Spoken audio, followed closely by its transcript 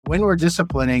when we're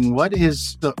disciplining, what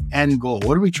is the end goal?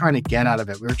 What are we trying to get out of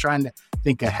it? We were trying to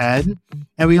think ahead.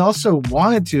 And we also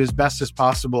wanted to, as best as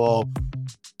possible,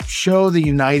 show the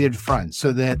united front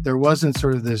so that there wasn't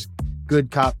sort of this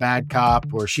good cop, bad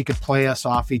cop, or she could play us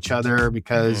off each other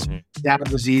because dad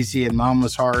was easy and mom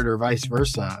was hard, or vice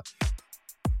versa.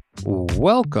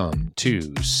 Welcome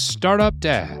to Startup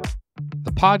Dad,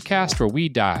 the podcast where we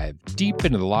dive deep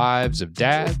into the lives of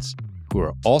dads who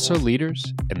are also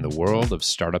leaders in the world of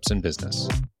startups and business.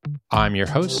 I'm your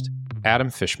host, Adam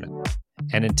Fishman,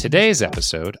 and in today's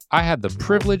episode, I had the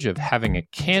privilege of having a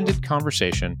candid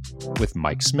conversation with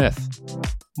Mike Smith.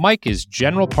 Mike is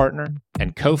general partner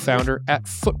and co-founder at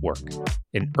Footwork,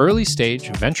 an early-stage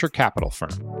venture capital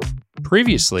firm.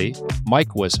 Previously,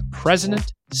 Mike was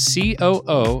president,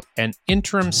 COO, and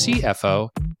interim CFO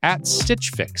at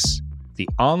StitchFix, the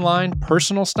online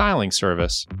personal styling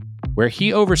service, where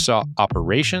he oversaw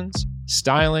operations,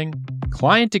 styling,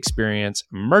 client experience,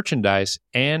 merchandise,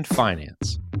 and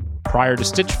finance. Prior to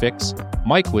StitchFix,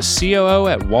 Mike was COO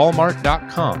at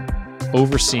Walmart.com,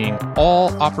 overseeing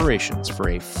all operations for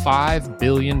a $5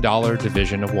 billion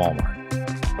division of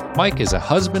Walmart. Mike is a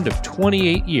husband of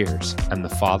 28 years and the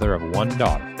father of one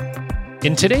daughter.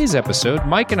 In today's episode,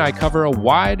 Mike and I cover a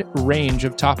wide range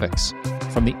of topics,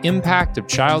 from the impact of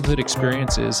childhood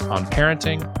experiences on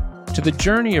parenting to the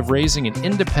journey of raising an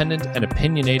independent and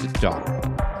opinionated daughter.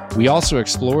 We also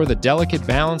explore the delicate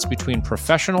balance between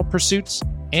professional pursuits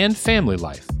and family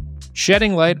life,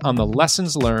 shedding light on the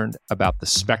lessons learned about the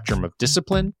spectrum of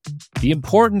discipline, the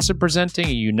importance of presenting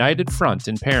a united front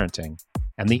in parenting,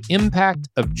 and the impact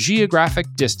of geographic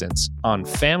distance on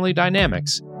family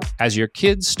dynamics as your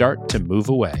kids start to move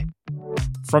away.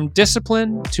 From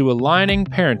discipline to aligning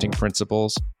parenting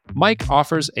principles, Mike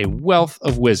offers a wealth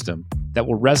of wisdom that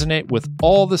will resonate with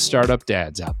all the startup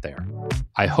dads out there.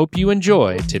 I hope you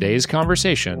enjoy today's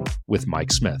conversation with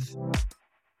Mike Smith.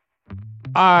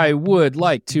 I would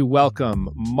like to welcome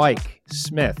Mike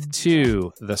Smith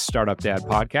to the Startup Dad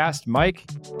podcast. Mike,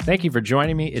 thank you for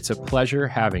joining me. It's a pleasure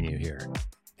having you here.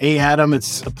 Hey, Adam,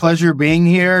 it's a pleasure being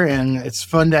here, and it's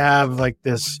fun to have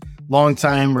this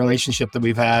long-time relationship that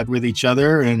we've had with each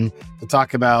other and to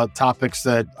talk about topics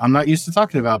that I'm not used to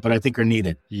talking about, but I think are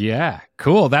needed. Yeah,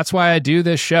 cool. That's why I do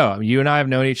this show. You and I have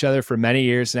known each other for many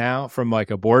years now from a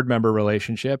board member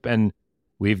relationship, and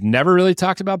we've never really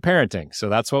talked about parenting. So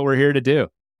that's what we're here to do.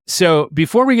 So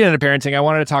before we get into parenting, I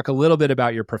wanted to talk a little bit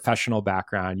about your professional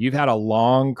background. You've had a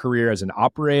long career as an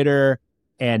operator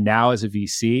and now as a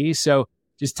VC. So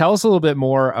just tell us a little bit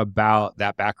more about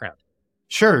that background.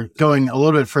 Sure. Going a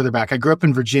little bit further back, I grew up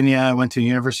in Virginia. I went to the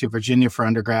University of Virginia for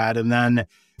undergrad. And then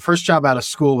first job out of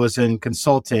school was in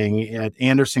consulting at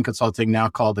Anderson Consulting, now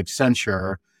called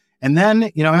Accenture. And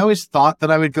then, I always thought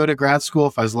that I would go to grad school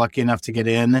if I was lucky enough to get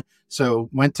in. So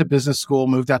went to business school,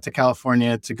 moved out to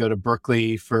California to go to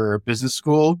Berkeley for business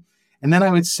school. And then I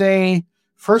would say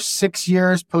first 6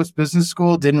 years post-business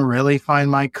school, didn't really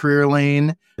find my career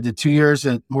lane. I did 2 years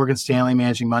at Morgan Stanley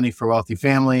managing money for wealthy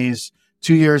families.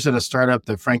 2 years at a startup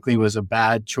that frankly was a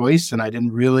bad choice. And I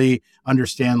didn't really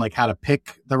understand how to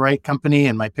pick the right company,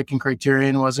 and my picking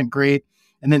criterion wasn't great.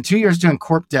 And then 2 years doing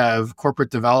corp dev, corporate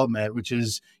development, which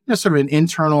is sort of an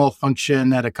internal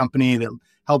function at a company that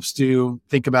helps to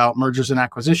think about mergers and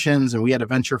acquisitions. And we had a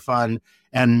venture fund.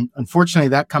 And unfortunately,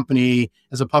 that company,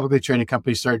 as a publicly traded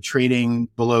company, started trading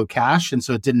below cash. And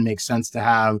so it didn't make sense to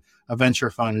have a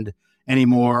venture fund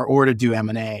anymore or to do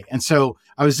M&A. And so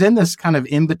I was in this kind of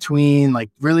in between,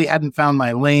 really hadn't found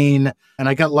my lane. And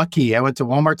I got lucky. I went to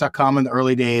Walmart.com in the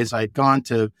early days. I'd gone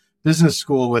to business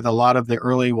school with a lot of the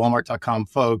early Walmart.com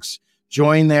folks,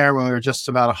 joined there when we were just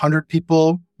about 100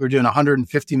 people. We were doing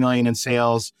 150 million in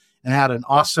sales and had an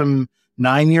awesome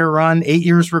 9-year run. 8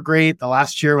 years were great. The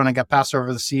last year when I got passed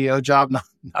over the CEO job,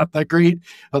 not that great,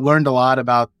 but learned a lot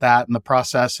about that and the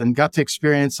process and got to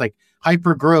experience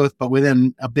hyper growth, but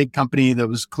within a big company that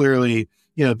was clearly,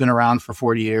 been around for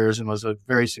 40 years and was a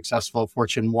very successful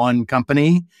Fortune 1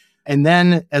 company. And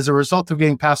then as a result of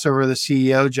getting passed over the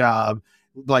CEO job,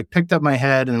 picked up my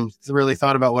head and really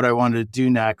thought about what I wanted to do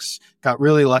next. Got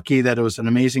really lucky that it was an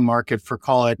amazing market for,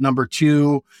 call it, number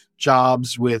 2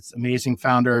 jobs with amazing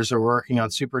founders who are working on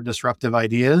super disruptive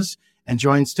ideas, and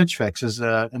joined StitchFix as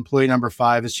employee number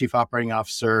 5 as chief operating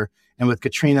officer. And with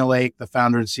Katrina Lake, the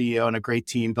founder and CEO, and a great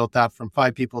team, built that from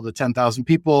 5 people to 10,000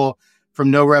 people, from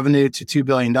no revenue to $2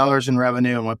 billion in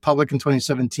revenue, and went public in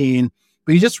 2017.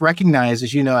 But you just recognize,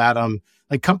 as you know, Adam,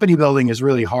 company building is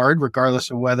really hard, regardless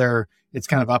of whether it's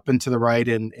kind of up and to the right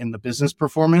in the business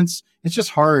performance. It's just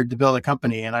hard to build a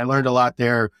company. And I learned a lot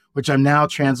there, which I'm now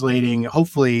translating,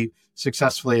 hopefully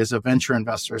successfully, as a venture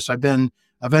investor. So I've been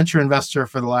a venture investor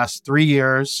for the last 3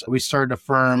 years. We started a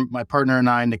firm, my partner and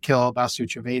I, Nikhil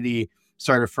Basu-Trivedi,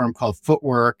 started a firm called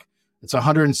Footwork. It's a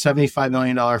 $175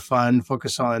 million fund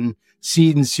focused on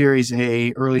seed and Series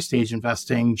A, early stage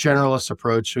investing, generalist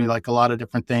approach. We like a lot of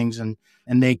different things and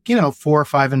make, 4 or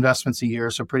 5 investments a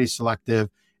year. So pretty selective.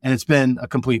 And it's been a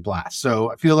complete blast.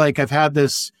 So I feel like I've had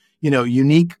this,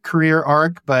 unique career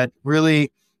arc, but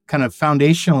really kind of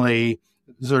foundationally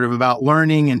sort of about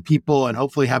learning and people and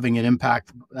hopefully having an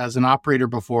impact as an operator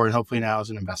before and hopefully now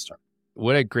as an investor.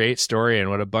 What a great story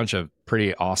and what a bunch of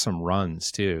pretty awesome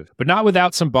runs too. But not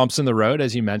without some bumps in the road,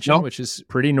 as you mentioned, Nope. Which is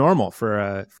pretty normal for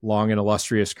a long and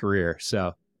illustrious career.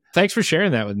 So thanks for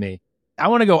sharing that with me. I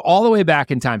want to go all the way back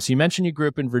in time. So you mentioned you grew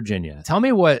up in Virginia. Tell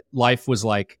me what life was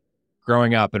like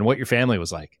growing up and what your family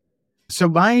was like. So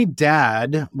my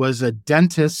dad was a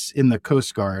dentist in the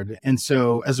Coast Guard. And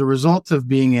so as a result of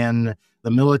being in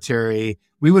the military,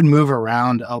 we would move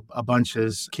around a bunch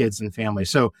as kids and family.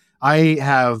 So I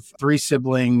have 3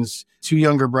 siblings, 2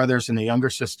 younger brothers and a younger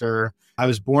sister. I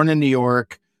was born in New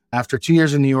York. After 2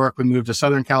 years in New York, we moved to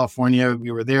Southern California.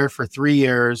 We were there for 3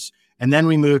 years. And then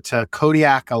we moved to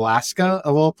Kodiak, Alaska,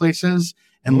 of all places,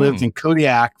 and lived in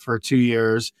Kodiak for 2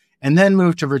 years, and then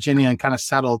moved to Virginia and kind of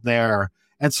settled there.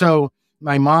 And so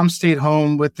my mom stayed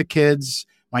home with the kids.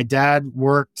 My dad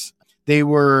worked. They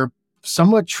were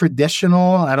somewhat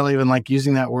traditional. I don't even like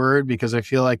using that word because I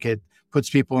feel like it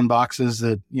puts people in boxes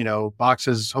that,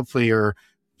 boxes hopefully are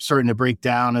starting to break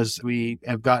down as we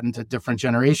have gotten to different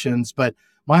generations. But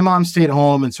my mom stayed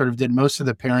home and sort of did most of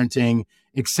the parenting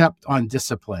except on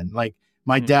discipline. Like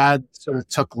my dad sort of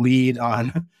took lead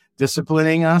on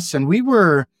disciplining us, and we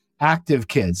were active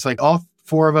kids. Like all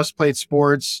 4 of us played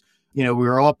sports. We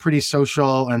were all pretty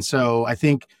social. And so I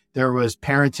think there was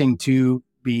parenting to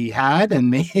be had and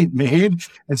made.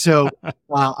 And so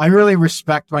I really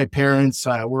respect my parents.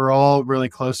 We're all really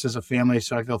close as a family.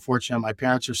 So I feel fortunate. My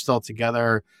parents are still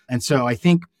together. And so I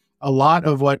think a lot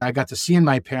of what I got to see in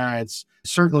my parents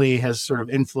certainly has sort of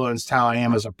influenced how I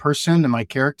am as a person and my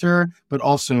character, but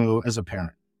also as a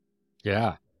parent.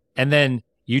 Yeah. And then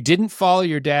you didn't follow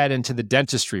your dad into the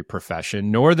dentistry profession,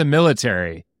 nor the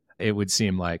military, it would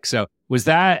seem like. So was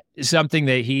that something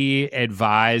that he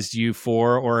advised you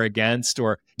for or against,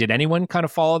 or did anyone kind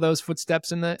of follow those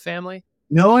footsteps in the family?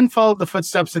 No one followed the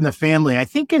footsteps in the family. I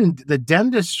think in the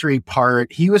dentistry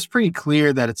part, he was pretty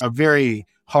clear that it's a very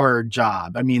hard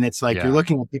job. I mean, it's like you're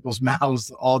looking at people's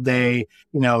mouths all day.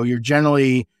 You're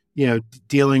generally,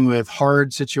 dealing with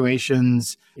hard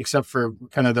situations, except for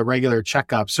kind of the regular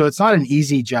checkup. So it's not an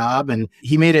easy job. And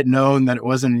he made it known that it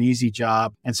wasn't an easy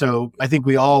job. And so I think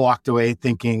we all walked away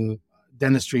thinking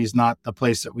dentistry is not the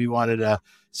place that we wanted to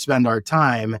spend our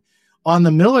time. On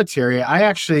the military, I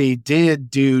actually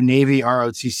did do Navy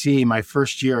ROTC my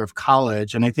first year of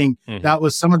college. And I think that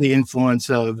was some of the influence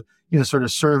of, sort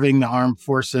of serving the armed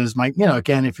forces.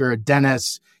 Again, if you're a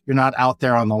dentist, you're not out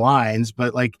there on the lines,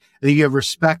 but like you have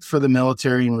respect for the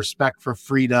military and respect for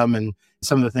freedom and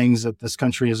some of the things that this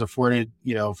country has afforded,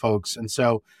 folks. And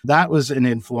so that was an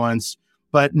influence.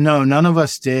 But no, none of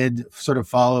us did sort of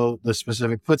follow the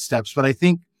specific footsteps. But I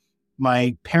think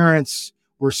my parents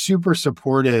were super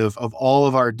supportive of all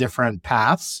of our different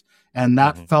paths. And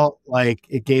that felt like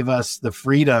it gave us the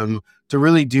freedom to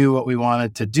really do what we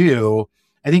wanted to do.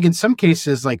 I think in some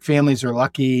cases, like families are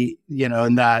lucky,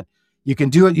 in that you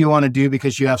can do what you want to do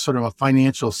because you have sort of a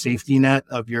financial safety net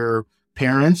of your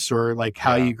parents or like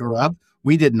how you grew up.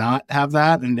 We did not have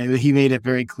that. And he made it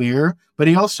very clear, but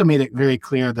he also made it very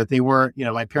clear that they weren't,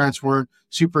 my parents weren't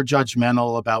super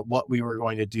judgmental about what we were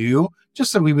going to do,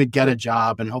 just that we would get a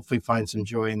job and hopefully find some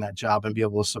joy in that job and be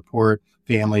able to support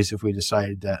families if we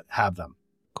decided to have them.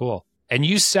 Cool. And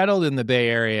you settled in the Bay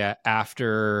Area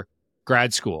after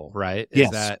grad school, right?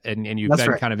 Yes. And you've That's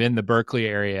been right. kind of in the Berkeley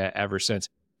area ever since.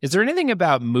 Is there anything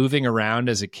about moving around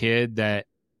as a kid that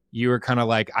you were kind of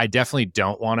like, I definitely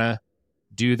don't want to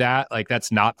do that? Like,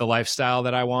 that's not the lifestyle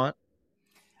that I want?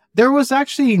 There was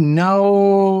actually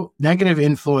no negative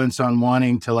influence on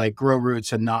wanting to like grow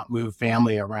roots and not move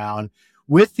family around,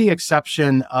 with the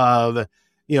exception of,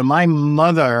 my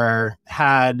mother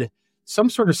had some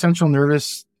sort of central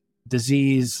nervous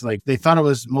disease. Like they thought it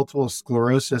was multiple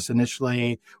sclerosis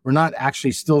initially. We're not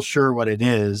actually still sure what it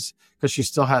is because she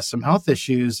still has some health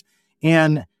issues.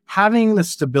 And having the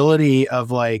stability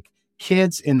of like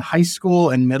kids in high school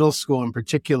and middle school in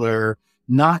particular,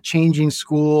 not changing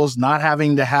schools, not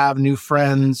having to have new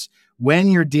friends when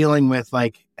you're dealing with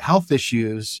like health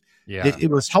issues, it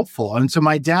was helpful. And so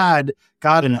my dad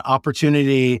got an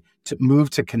opportunity to move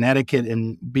to Connecticut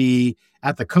and be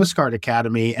at the Coast Guard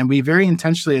Academy. And we very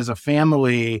intentionally as a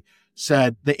family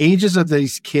said the ages of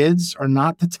these kids are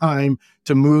not the time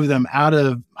to move them out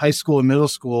of high school and middle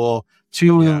school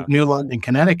to New London,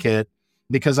 Connecticut,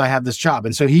 because I have this job.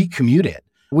 And so he commuted,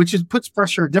 which puts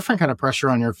pressure, different kind of pressure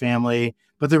on your family.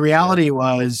 But the reality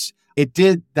was it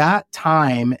did that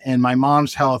time and my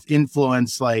mom's health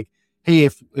influence like, hey,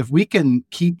 if we can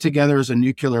keep together as a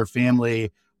nuclear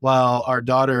family while our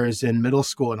daughter is in middle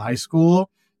school and high school,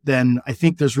 then I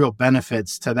think there's real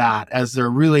benefits to that as they're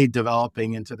really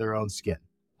developing into their own skin.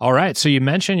 All right. So you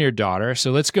mentioned your daughter.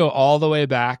 So let's go all the way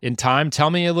back in time. Tell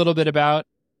me a little bit about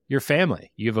your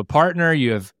family. You have a partner,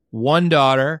 you have one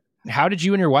daughter. How did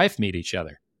you and your wife meet each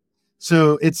other?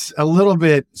 So it's a little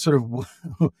bit sort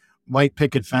of white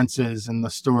picket fences in the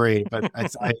story, but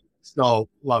I still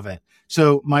love it.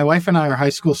 So my wife and I are high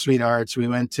school sweethearts. We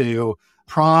went to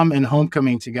prom and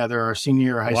homecoming together our senior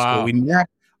year of high school. We met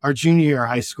our junior year of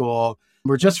high school.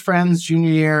 We're just friends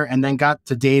junior year and then got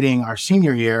to dating our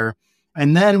senior year.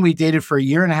 And then we dated for a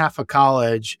year and a half of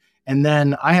college. And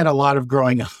then I had a lot of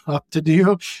growing up to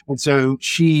do. And so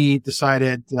she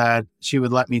decided that she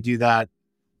would let me do that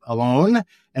alone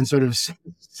and sort of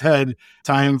said,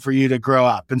 time for you to grow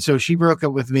up. And so she broke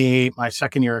up with me my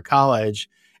second year of college.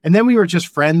 And then we were just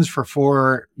friends for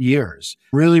 4 years,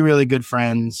 really, really good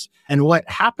friends. And what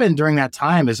happened during that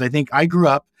time is I think I grew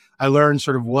up, I learned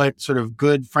sort of what sort of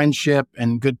good friendship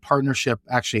and good partnership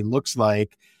actually looks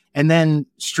like. And then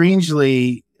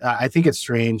strangely, I think it's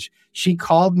strange, she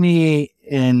called me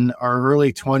in our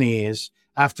early 20s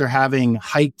after having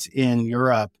hiked in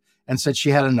Europe and said she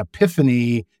had an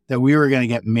epiphany that we were going to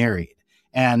get married.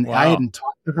 And I hadn't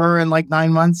talked to her in like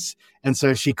 9 months. And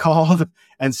so she called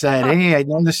and said, hey, I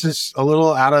know this is a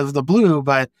little out of the blue,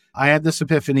 but I had this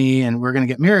epiphany and we're going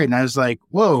to get married. And I was like,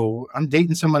 whoa, I'm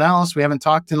dating someone else. We haven't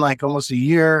talked in like almost a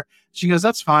year. She goes,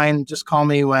 that's fine. Just call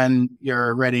me when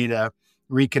you're ready to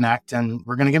reconnect and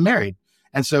we're going to get married.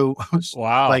 And so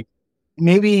like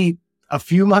maybe a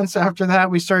few months after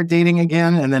that, we started dating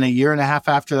again. And then a year and a half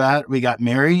after that, we got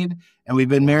married. And we've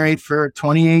been married for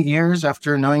 28 years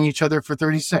after knowing each other for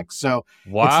 36. So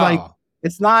it's like,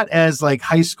 it's not as like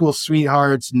high school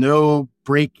sweethearts, no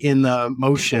break in the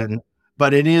motion,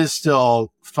 but it is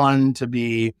still fun to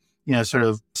be, you know, sort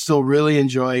of still really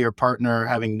enjoy your partner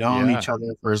having known each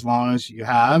other for as long as you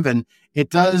have. And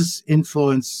it does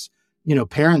influence, you know,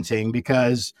 parenting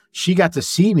because she got to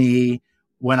see me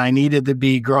when I needed to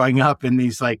be growing up in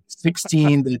these like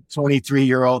 16 to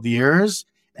 23-year-old years.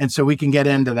 And so we can get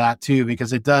into that too,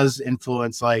 because it does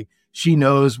influence, like she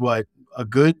knows what a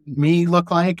good me look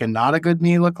like and not a good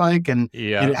me look like. And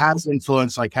it has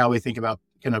influenced like how we think about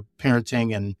kind of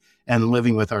parenting and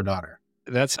living with our daughter.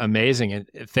 That's amazing. And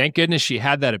thank goodness she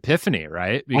had that epiphany,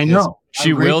 right? Because I know.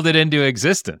 She willed it into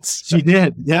existence. She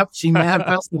did. Yep. She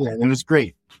manifested it. It was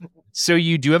great. So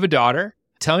you do have a daughter.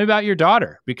 Tell me about your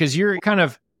daughter, because you're kind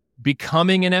of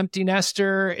becoming an empty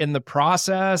nester in the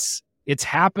process. It's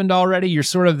happened already. You're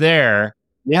sort of there.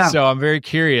 Yeah. So I'm very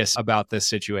curious about this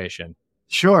situation.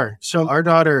 Sure. So our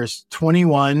daughter is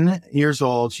 21 years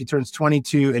old. She turns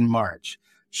 22 in March.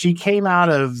 She came out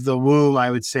of the womb,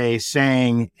 I would say,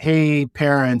 saying, hey,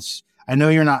 parents, I know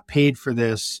you're not paid for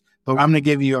this, but I'm going to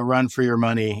give you a run for your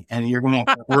money and you're going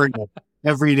to earn it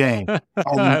every day.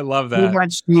 I love that.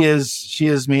 Much she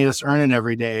has made us earn it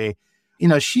every day. You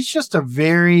know, she's just a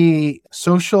very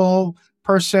social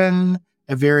person,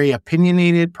 a very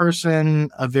opinionated person,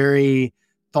 a very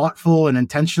thoughtful and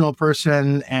intentional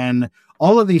person. And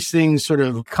all of these things sort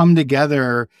of come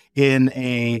together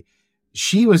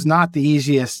she was not the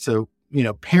easiest to, you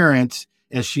know, parent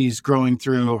as she's growing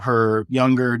through her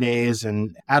younger days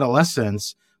and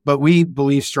adolescence. But we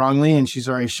believe strongly, and she's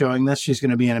already showing this, she's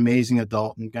going to be an amazing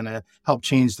adult and going to help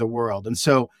change the world. And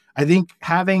so I think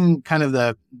having kind of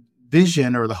the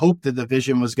vision or the hope that the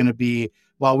vision was going to be,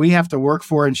 while we have to work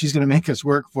for it and she's going to make us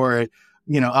work for it,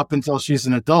 you know, up until she's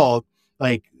an adult,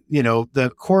 like, you know, the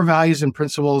core values and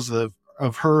principles of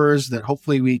hers that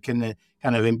hopefully we can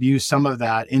kind of imbue some of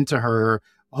that into her,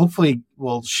 hopefully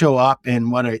will show up in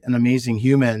what an amazing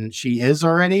human she is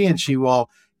already, and she will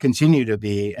continue to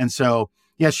be. And so,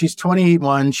 yeah, she's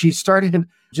 21. She started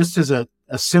just as a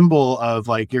symbol of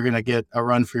like, you're going to get a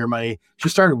run for your money. She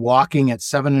started walking at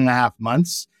 7.5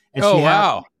 months. And she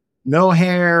had no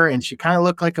hair and she kind of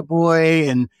looked like a boy.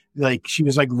 And like, she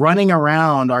was like running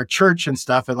around our church and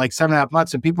stuff at like 7.5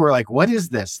 months. And people were like, what is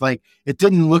this? Like, it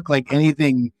didn't look like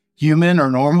anything human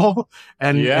or normal.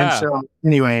 And so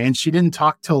anyway, and she didn't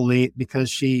talk till late because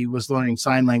she was learning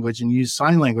sign language and used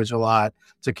sign language a lot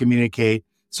to communicate.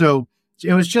 So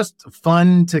it was just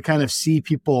fun to kind of see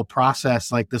people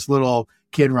process like this little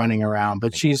kid running around,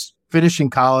 but she's finishing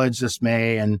college this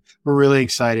May and we're really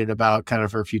excited about kind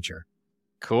of her future.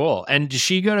 Cool. And does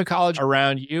she go to college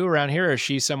around you, around here, or is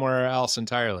she somewhere else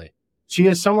entirely? She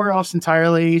is somewhere else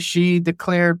entirely. She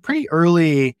declared pretty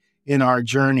early in our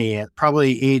journey, at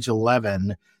probably age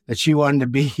 11, that she wanted to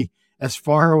be as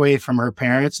far away from her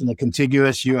parents in the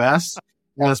contiguous U.S.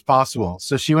 as possible.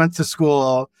 So she went to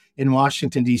school in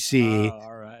Washington, D.C.,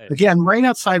 All right. again, right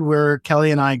outside where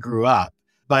Kelly and I grew up.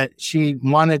 But she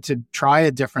wanted to try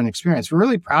a different experience. We're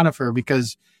really proud of her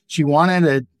because she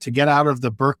wanted to get out of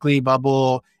the Berkeley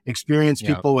bubble, experience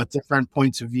people with different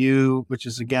points of view, which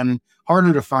is, again,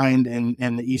 harder to find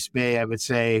in the East Bay, I would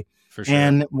say, For sure.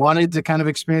 and wanted to kind of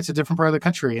experience a different part of the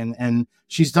country. And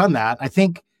she's done that. I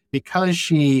think because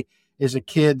she is a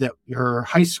kid that her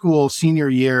high school senior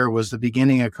year was the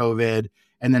beginning of COVID,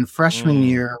 and then freshman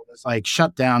year was like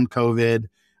shut down COVID.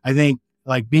 I think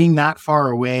like being that far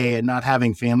away and not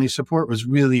having family support was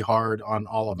really hard on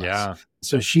all of us.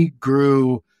 So she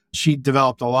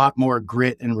developed a lot more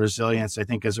grit and resilience, I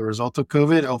think, as a result of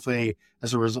COVID, hopefully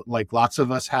as a result, like lots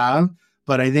of us have.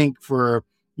 But I think for,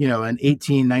 an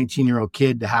 18, 19-year-old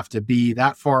kid to have to be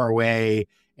that far away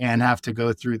and have to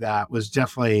go through that was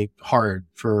definitely hard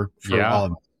for all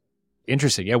of us.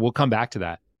 Interesting. Yeah, we'll come back to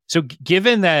that. So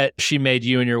given that she made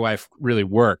you and your wife really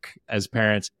work as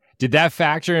parents, did that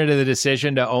factor into the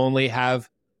decision to only have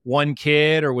one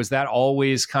kid, or was that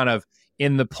always kind of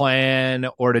in the plan,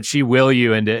 or did she beat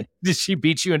you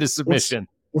into submission?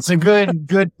 It's a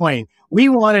good point. We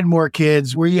wanted more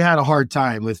kids. We had a hard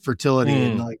time with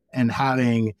fertility and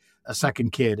having a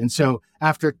second kid. And so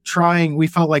after trying, we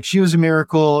felt like she was a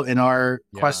miracle in our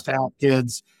quest to have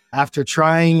kids. After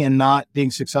trying and not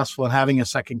being successful in having a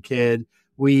second kid,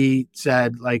 we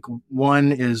said like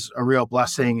one is a real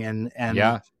blessing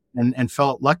and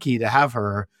felt lucky to have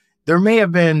her. There may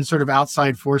have been sort of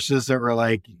outside forces that were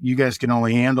like, you guys can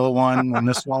only handle one on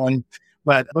this one.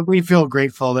 But we feel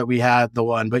grateful that we had the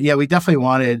one. But yeah, we definitely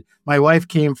wanted, my wife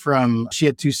she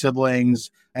had 2 siblings.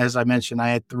 As I mentioned, I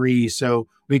had 3. So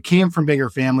we came from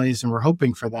bigger families and we're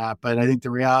hoping for that. But I think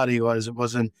the reality was it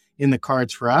wasn't in the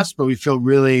cards for us, but we feel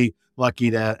really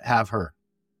lucky to have her.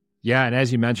 Yeah. And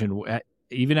as you mentioned,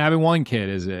 even having one kid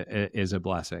is a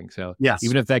blessing. So yes,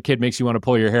 even if that kid makes you want to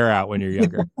pull your hair out when you're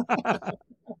younger.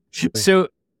 So,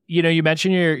 you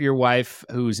mentioned your wife,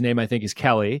 whose name I think is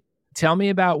Kelly. Tell me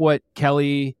about what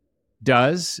Kelly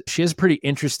does. She has a pretty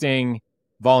interesting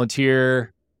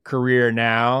volunteer career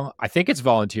now. I think it's a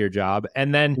volunteer job.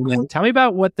 And then tell me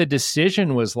about what the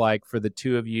decision was like for the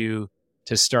two of you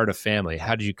to start a family.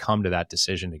 How did you come to that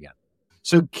decision again?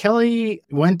 So Kelly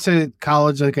went to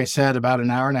college, like I said, about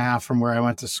an hour and a half from where I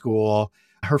went to school.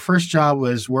 Her first job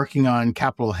was working on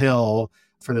Capitol Hill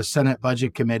for the Senate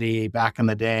Budget Committee back in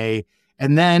the day.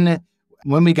 And then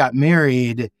when we got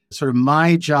married, sort of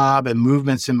my job and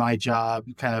movements in my job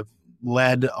kind of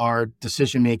led our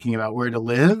decision-making about where to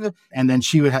live. And then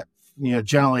she would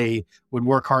generally would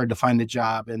work hard to find a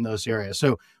job in those areas.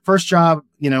 So first job,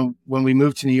 when we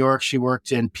moved to New York, she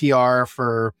worked in PR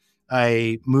for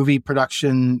a movie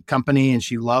production company and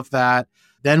she loved that.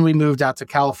 Then we moved out to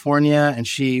California and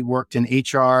she worked in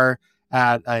HR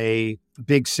at a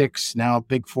Big 6, now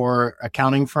Big 4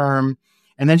 accounting firm.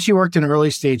 And then she worked in an early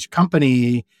stage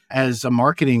company as a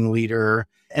marketing leader.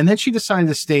 And then she decided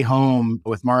to stay home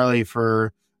with Marley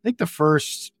for, I think, the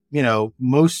first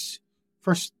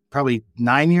probably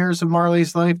 9 years of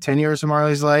Marley's life, 10 years of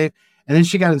Marley's life. And then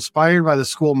she got inspired by the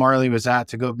school Marley was at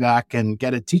to go back and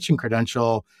get a teaching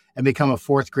credential and become a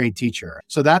 4th grade teacher.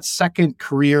 So that second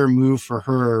career move for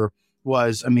her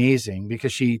was amazing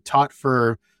because she taught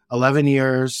for 11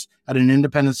 years at an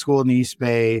independent school in the East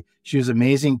Bay. She was an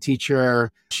amazing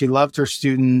teacher. She loved her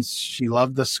students. She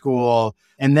loved the school.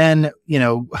 And then,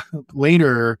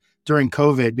 later during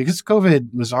COVID, because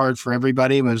COVID was hard for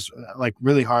everybody, it was like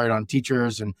really hard on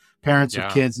teachers and parents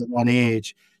of kids at one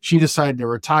age, she decided to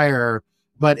retire.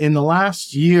 But in the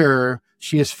last year,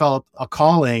 she has felt a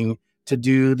calling to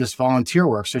do this volunteer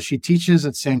work. So she teaches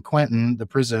at San Quentin, the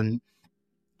prison,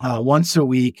 once a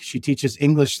week. She teaches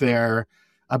English there.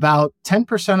 About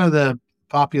 10% of the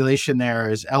population there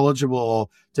is eligible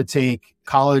to take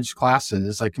college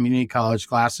classes, like community college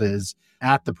classes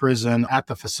at the prison, at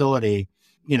the facility.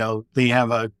 They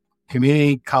have a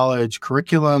community college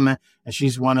curriculum, and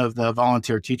she's one of the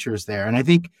volunteer teachers there. And I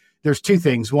think there's 2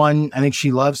 things. One, I think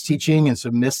she loves teaching and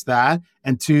so missed that.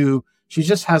 And 2, she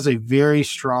just has a very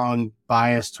strong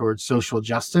bias towards social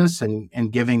justice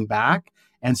and giving back.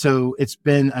 And so it's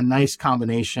been a nice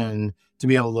combination to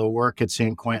be able to work at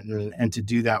San Quentin and to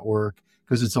do that work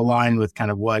because it's aligned with kind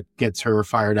of what gets her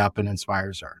fired up and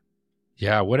inspires her.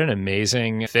 Yeah, what an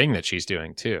amazing thing that she's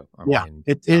doing too.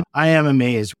 I am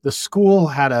amazed. The school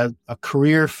had a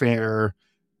career fair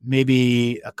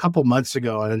maybe a couple months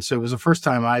ago. And so it was the first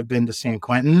time I've been to San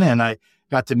Quentin, and I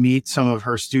got to meet some of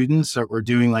her students that were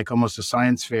doing like almost a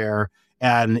science fair.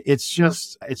 And it's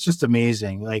just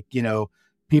amazing. Like,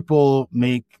 people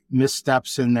make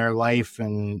missteps in their life,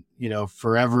 and,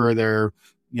 forever they're,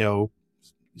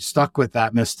 stuck with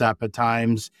that misstep at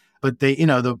times. But they,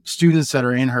 the students that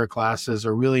are in her classes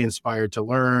are really inspired to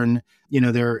learn.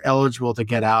 They're eligible to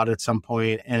get out at some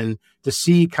point, and to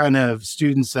see kind of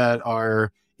students that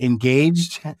are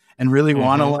engaged and really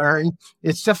want to learn,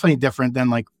 it's definitely different than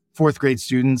like fourth grade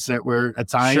students that were at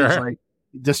times like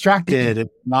distracted and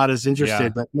not as interested. Yeah.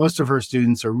 But most of her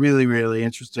students are really, really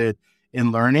interested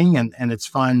in learning, and it's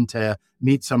fun to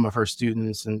meet some of her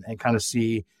students and kind of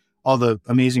see all the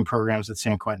amazing programs that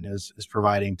San Quentin is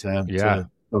providing to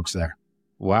folks there.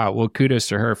 Wow. Well, kudos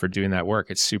to her for doing that work.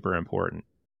 It's super important.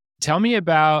 Tell me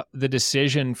about the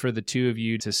decision for the two of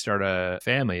you to start a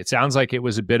family. It sounds like it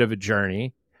was a bit of a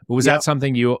journey, but was that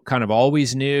something you kind of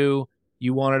always knew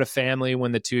you wanted a family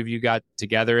when the two of you got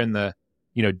together in the,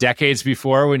 decades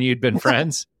before when you'd been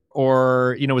friends?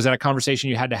 Or, was that a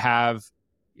conversation you had to have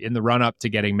in the run up to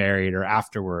getting married or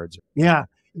afterwards? Yeah.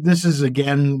 This is,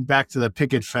 again, back to the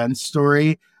picket fence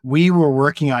story. We were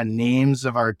working on names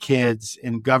of our kids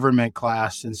in government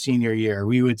class in senior year.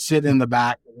 We would sit in the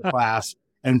back of the class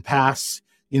and pass,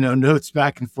 notes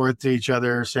back and forth to each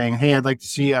other saying, hey, I'd like to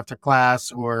see you after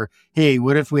class. Or, hey,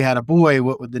 what if we had a boy?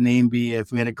 What would the name be?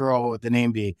 If we had a girl, what would the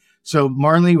name be? So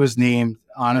Marley was named,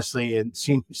 honestly, in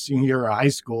senior high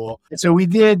school. And so we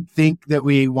did think that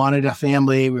we wanted a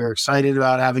family. We were excited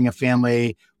about having a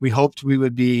family. We hoped we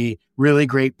would be really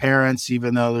great parents,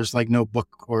 even though there's like no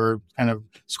book or kind of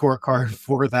scorecard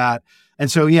for that.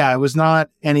 And so, it was not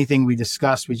anything we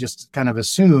discussed. We just kind of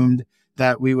assumed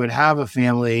that we would have a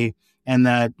family, and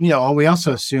that, we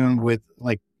also assumed with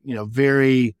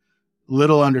very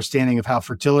little understanding of how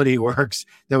fertility works,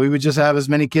 that we would just have as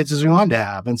many kids as we wanted to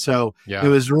have. And so it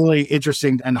was really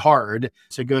interesting and hard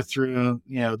to go through,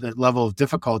 the level of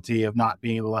difficulty of not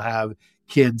being able to have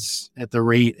kids at the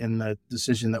rate and the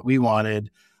decision that we wanted.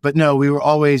 But no, we were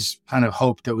always kind of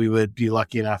hoped that we would be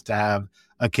lucky enough to have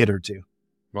a kid or two.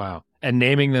 Wow. And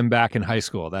naming them back in high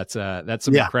school, that's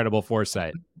some incredible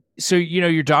foresight. So,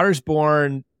 your daughter's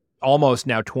born almost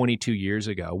now 22 years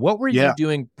ago. What were you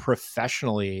doing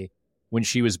professionally when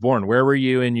she was born? Where were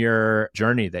you in your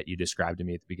journey that you described to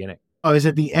me at the beginning? I was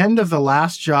at the end of the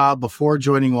last job before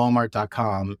joining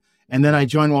Walmart.com. And then I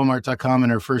joined Walmart.com in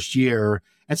her first year.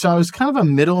 And so I was kind of a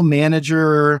middle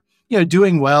manager,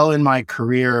 doing well in my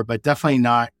career, but definitely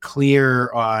not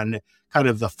clear on kind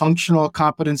of the functional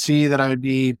competency that I would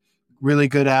be really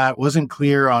good at. Wasn't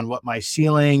clear on what my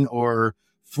ceiling or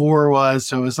floor was.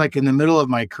 So it was like in the middle of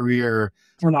my career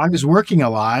when I was working a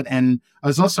lot, and I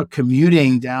was also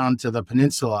commuting down to the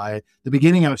peninsula. At the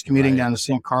beginning, I was commuting down to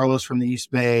San Carlos from the East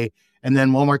Bay, and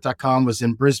then Walmart.com was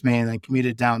in Brisbane, and I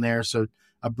commuted down there. So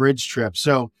a bridge trip.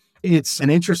 So it's an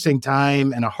interesting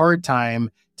time and a hard time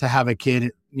to have a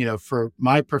kid, for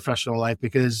my professional life,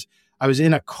 because I was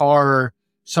in a car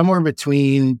somewhere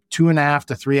between 2.5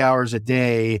 to 3 hours a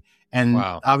day, and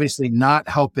obviously not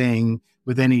helping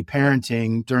with any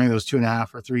parenting during those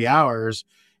 2.5 or 3 hours.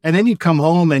 And then you come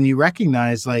home and you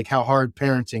recognize like how hard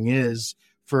parenting is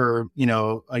for,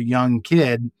 a young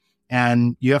kid,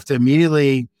 and you have to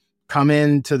immediately come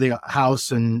into the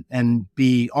house and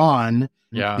be on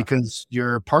because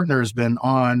your partner has been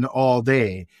on all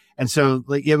day. And so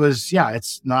like it was,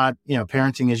 it's not,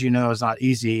 parenting, as you know, is not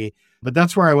easy, but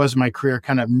that's where I was in my career,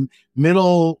 kind of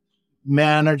middle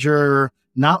manager,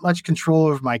 not much control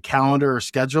over my calendar or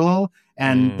schedule.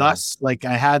 And thus like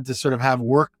I had to sort of have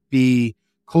work be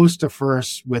close to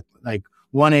first with like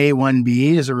 1A,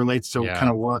 1B as it relates to kind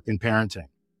of work and parenting.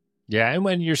 Yeah. And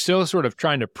when you're still sort of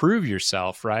trying to prove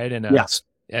yourself, right? In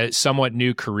a somewhat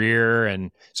new career.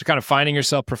 And so kind of finding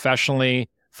yourself professionally,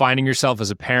 finding yourself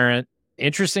as a parent,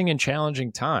 interesting and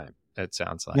challenging time, it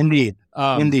sounds like. Indeed.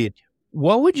 Indeed.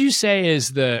 What would you say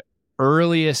is the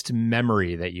earliest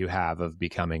memory that you have of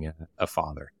becoming a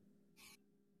father?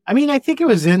 I mean, I think it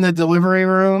was in the delivery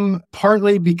room,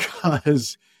 partly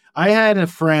because I had a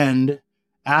friend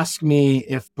ask me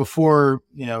if before,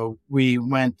 we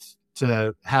went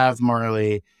to have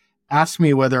Marley, ask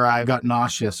me whether I got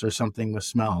nauseous or something with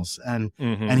smells. And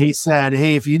he said,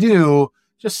 hey, if you do,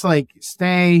 just like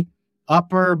stay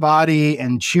upper body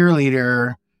and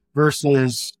cheerleader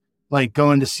versus like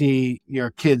going to see your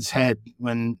kid's head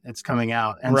when it's coming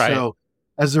out. And so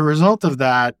as a result of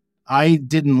that, I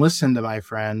didn't listen to my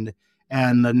friend.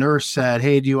 And the nurse said,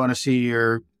 hey, do you want to see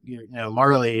your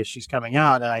Marley, she's coming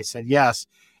out? And I said, yes.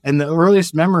 And the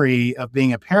earliest memory of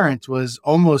being a parent was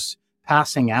almost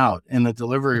passing out in the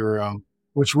delivery room,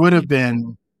 which would have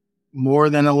been more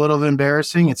than a little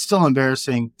embarrassing. It's still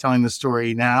embarrassing telling the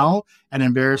story now, and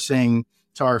embarrassing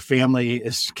to our family,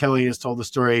 as Kelly has told the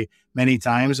story many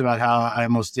times about how I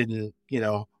almost didn't,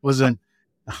 wasn't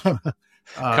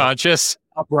conscious,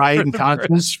 upright and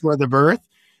conscious for the birth.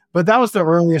 But that was the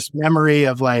earliest memory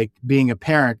of like being a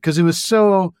parent, because it was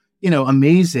so,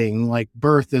 amazing. Like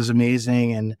birth is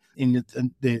amazing, and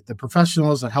the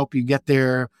professionals that help you get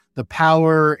there, the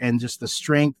power and just the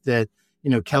strength that,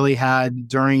 Kelly had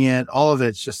during it, all of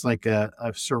it's just like a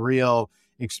surreal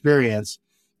experience.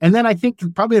 And then I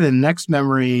think probably the next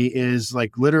memory is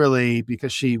like literally,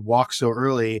 because she walked so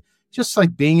early, just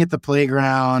like being at the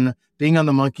playground, being on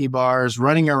the monkey bars,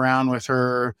 running around with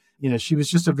her. She was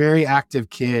just a very active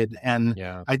kid. And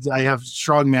yeah. I have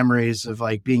strong memories of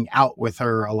like being out with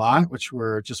her a lot, which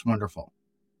were just wonderful.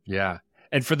 Yeah.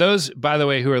 And for those, by the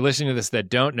way, who are listening to this that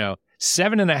don't know,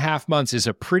 7.5 months is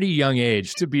a pretty young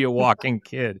age to be a walking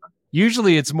kid.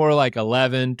 Usually it's more like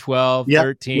 11, 12,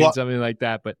 13, something like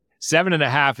that. But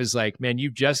 7.5 is like, man, you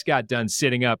just got done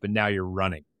sitting up and now you're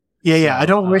running. Yeah. So, I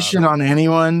don't wish it on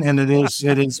anyone. And it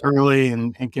is early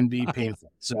and can be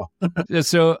painful.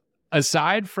 So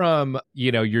aside from,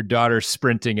 your daughter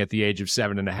sprinting at the age of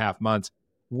 7.5 months,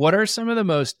 what are some of the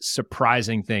most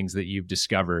surprising things that you've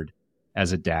discovered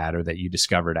as a dad, or that you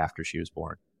discovered after she was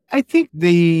born? I think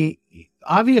the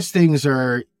obvious things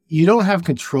are you don't have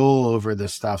control over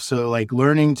this stuff. So like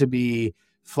learning to be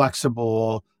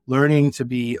flexible, learning to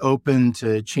be open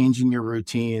to changing your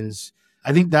routines.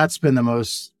 I think that's been the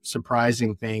most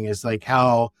surprising thing, is like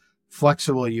how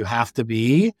flexible you have to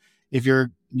be. If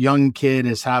your young kid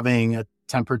is having a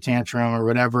temper tantrum or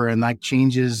whatever, and like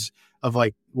changes of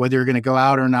like whether you're going to go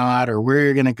out or not, or where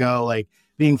you're going to go, like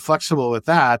being flexible with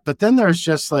that. But then there's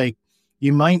just like,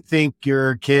 you might think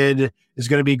your kid is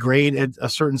going to be great at a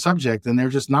certain subject and they're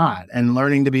just not. And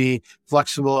learning to be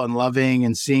flexible and loving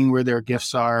and seeing where their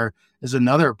gifts are is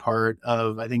another part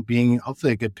of, I think, being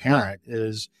hopefully a good parent,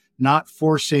 is not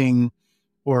forcing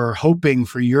or hoping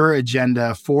for your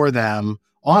agenda for them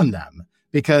on them,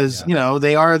 because,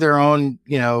 they are their own,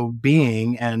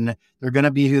 being, and they're going to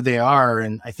be who they are.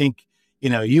 And I think,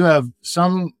 you have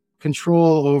some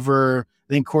control over,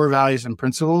 I think, core values and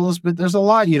principles, but there's a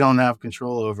lot you don't have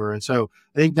control over. And so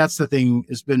I think that's the thing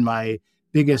has been my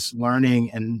biggest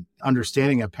learning and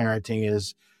understanding of parenting,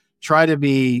 is try to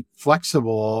be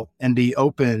flexible and be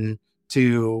open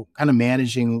to kind of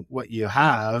managing what you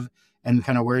have and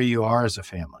kind of where you are as a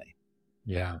family.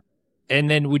 Yeah. And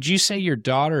then would you say your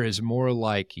daughter is more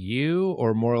like you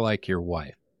or more like your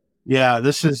wife? Yeah,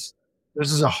 this is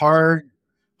a hard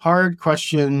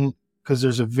question, because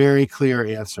there's a very clear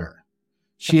answer.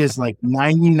 She is like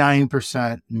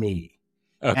 99% me.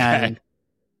 Okay. And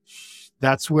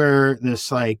that's where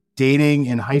this like dating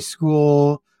in high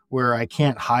school, where I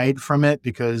can't hide from it,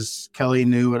 because Kelly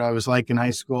knew what I was like in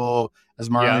high school as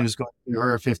Marley was going through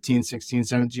her 15, 16,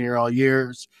 17-year-old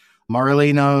years.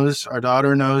 Marley knows, our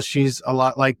daughter knows she's a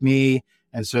lot like me.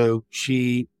 And so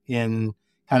she, in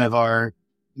kind of our,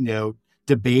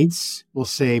 debates, will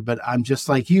say, but I'm just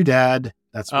like you, Dad.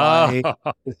 That's why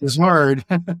this is hard.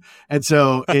 And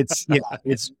so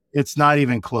it's not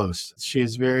even close. She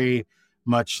is very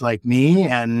much like me.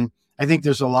 And I think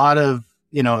there's a lot of,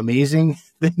 amazing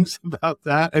things about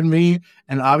that and me.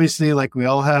 And obviously, like, we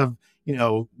all have,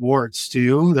 warts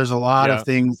too. There's a lot of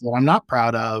things that I'm not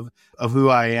proud of who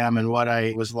I am and what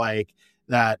I was like,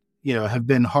 that, have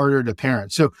been harder to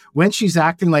parent. So when she's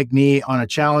acting like me on a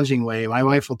challenging way, my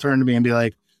wife will turn to me and be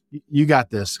like, you got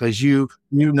this, because that's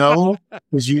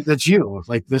you,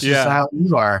 like, this is how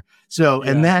you are. So,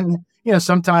 and then,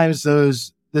 sometimes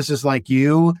this is like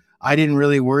you, I didn't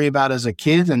really worry about as a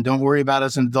kid and don't worry about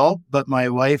as an adult, but my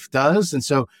wife does. And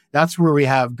so that's where we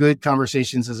have good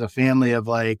conversations as a family of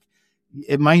like,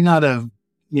 it might not have,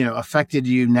 affected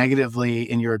you negatively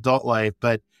in your adult life,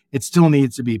 but it still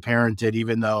needs to be parented,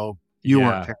 even though you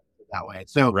weren't parented that way.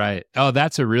 So, right. Oh,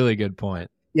 that's a really good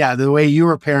point. Yeah. The way you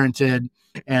were parented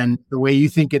and the way you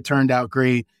think it turned out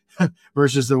great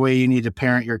versus the way you need to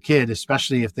parent your kid,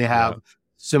 especially if they have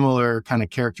similar kind of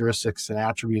characteristics and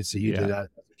attributes that you did as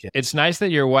a kid. It's nice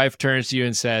that your wife turns to you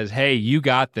and says, hey, you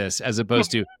got this, as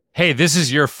opposed to, hey, this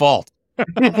is your fault.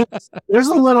 There's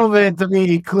a little bit, to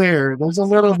be clear, there's a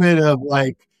little bit of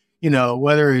like,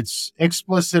 whether it's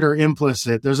explicit or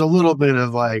implicit, there's a little bit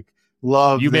of like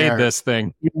love. You made this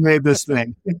thing. You made this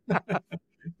thing.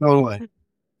 Totally.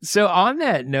 So on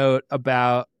that note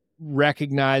about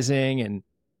recognizing and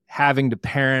having to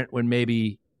parent when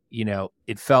maybe,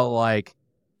 it felt like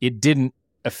it didn't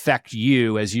affect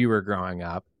you as you were growing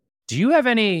up, do you have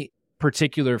any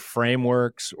particular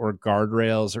frameworks or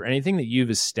guardrails or anything that you've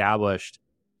established,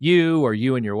 you or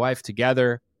you and your wife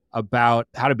together, about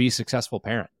how to be a successful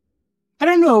parent? I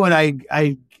don't know what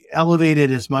I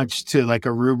elevated as much to like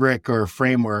a rubric or a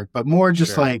framework, but more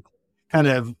just like kind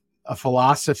of a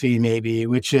philosophy maybe,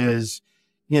 which is,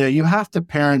 you have to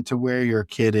parent to where your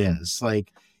kid is.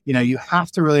 Like, you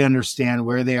have to really understand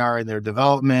where they are in their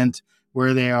development,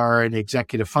 where they are in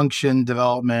executive function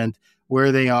development,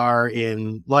 where they are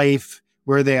in life,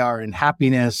 where they are in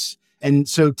happiness. And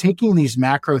so taking these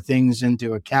macro things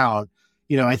into account,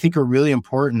 I think are really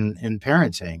important in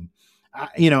parenting.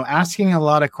 Asking a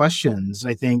lot of questions,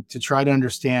 I think, to try to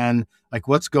understand like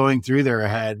what's going through their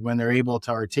head when they're able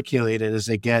to articulate it as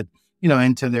they get,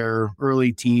 into their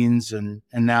early teens and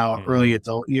now early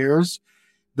adult years.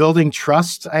 Building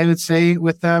trust, I would say,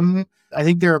 with them. I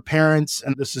think there are parents,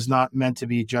 and this is not meant to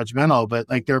be judgmental, but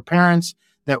like there are parents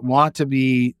that want to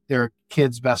be their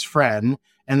kid's best friend.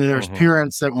 And then there's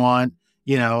parents that want,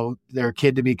 their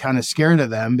kid to be kind of scared of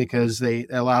them because it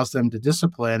allows them to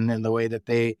discipline in the way that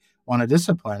they want to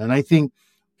discipline. And I think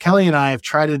Kelly and I have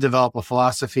tried to develop a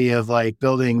philosophy of like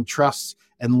building trust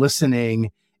and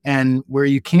listening, and where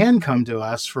you can come to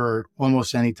us for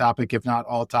almost any topic, if not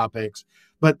all topics,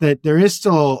 but that there is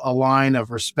still a line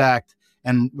of respect.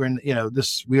 And when,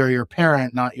 we are your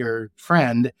parent, not your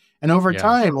friend. And over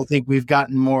time, I think we've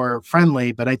gotten more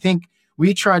friendly, but I think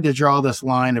we tried to draw this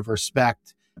line of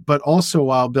respect, but also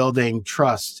while building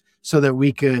trust so that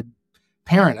we could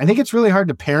parent. I think it's really hard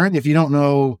to parent if you don't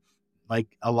know like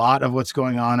a lot of what's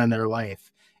going on in their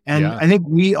life. And I think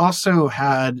we also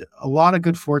had a lot of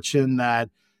good fortune that,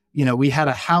 we had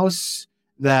a house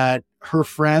that her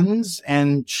friends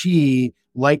and she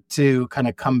liked to kind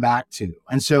of come back to.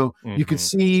 And so you could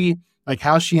see like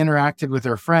how she interacted with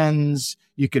her friends.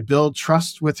 You could build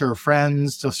trust with her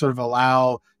friends to sort of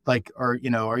allow like, are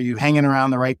you hanging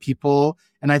around the right people?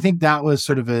 And I think that was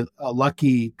sort of a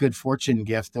lucky good fortune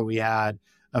gift that we had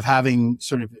of having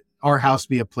sort of our house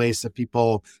be a place that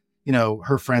people,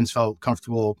 her friends felt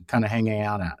comfortable kind of hanging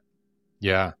out at.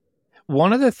 Yeah.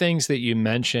 One of the things that you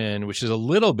mentioned, which is a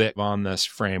little bit on this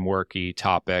frameworky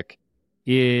topic,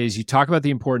 is you talk about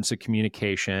the importance of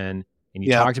communication, and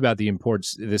you talked about the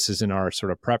importance, this is in our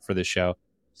sort of prep for the show,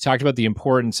 you talked about the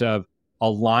importance of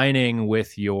aligning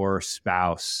with your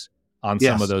spouse on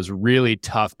some of those really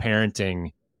tough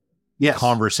parenting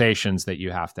conversations that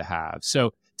you have to have.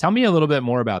 So tell me a little bit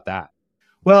more about that.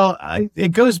 Well,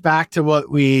 it goes back to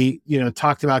what we,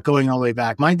 talked about going all the way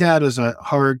back. My dad was a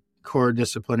hardcore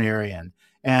disciplinarian.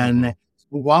 And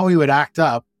while we would act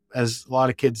up, as a lot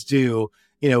of kids do,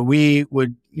 we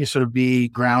would sort of be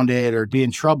grounded or be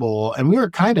in trouble. And we were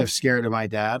kind of scared of my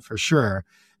dad for sure.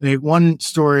 I mean, one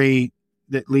story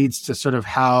that leads to sort of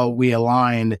how we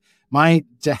aligned, my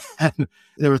dad,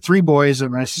 there were 3 boys,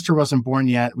 and my sister wasn't born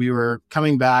yet. We were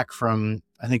coming back from,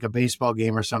 I think, a baseball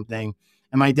game or something.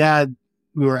 And my dad,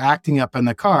 we were acting up in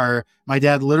the car. My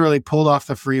dad literally pulled off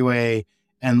the freeway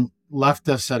and left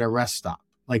us at a rest stop,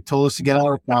 like told us to get out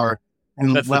of the car.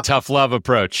 And that's the tough love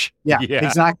approach. Yeah,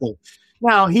 exactly.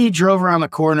 Now, he drove around the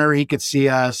corner. He could see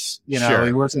us.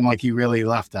 It wasn't like he really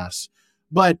left us.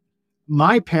 But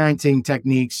my parenting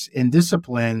techniques in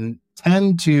discipline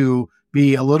tend to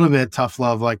be a little bit tough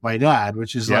love like my dad,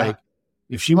 which is like,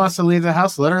 if she wants to leave the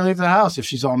house, let her leave the house if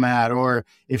she's all mad. Or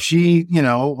if she,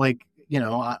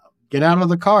 get out of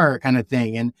the car kind of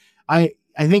thing. And I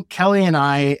think Kelly and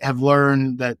I have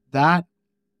learned that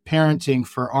parenting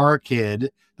for our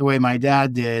kid, the way my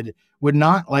dad did, would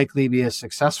not likely be as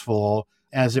successful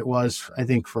as it was, I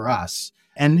think, for us.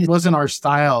 And it wasn't our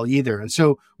style either. And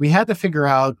so we had to figure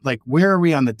out, like, where are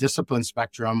we on the discipline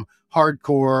spectrum,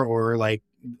 hardcore or like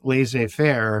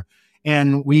laissez-faire?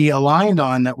 And we aligned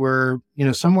on that we're,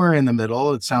 somewhere in the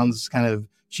middle. It sounds kind of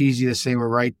cheesy to say we're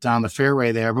right down the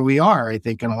fairway there, but we are, I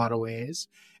think, in a lot of ways.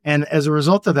 And as a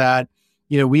result of that,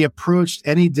 we approached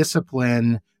any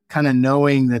discipline kind of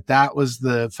knowing that was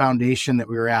the foundation that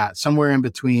we were at, somewhere in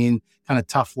between kind of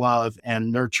tough love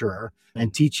and nurture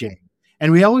and teaching.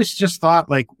 And we always just thought,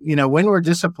 like, when we're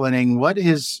disciplining, what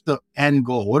is the end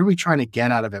goal? What are we trying to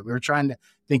get out of it? We were trying to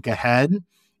think ahead.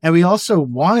 And we also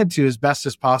wanted to, as best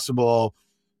as possible,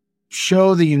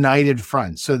 show the united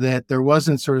front so that there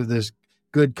wasn't sort of this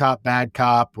good cop, bad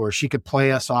cop, or she could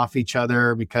play us off each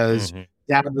other because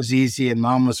dad was easy and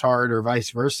mom was hard, or vice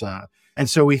versa. And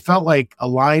so we felt like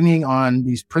aligning on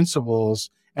these principles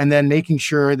and then making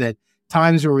sure that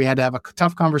times where we had to have a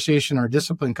tough conversation or a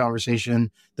discipline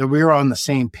conversation, that we were on the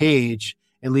same page,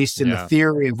 at least in the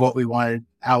theory of what we wanted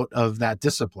out of that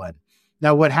discipline.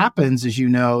 Now, what happens, as you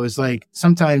know, is like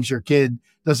sometimes your kid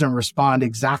doesn't respond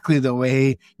exactly the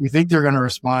way you think they're going to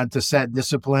respond to set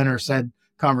discipline or set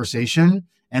conversation.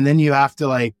 And then you have to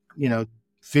like,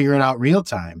 figure it out real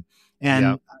time.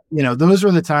 And, those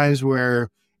were the times where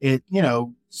it,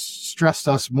 stressed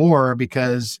us more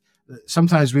because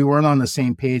sometimes we weren't on the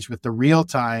same page with the real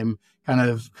time kind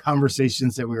of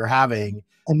conversations that we were having.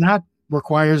 And that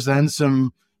requires then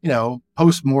some,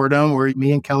 post-mortem where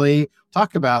me and Kelly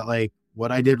talk about like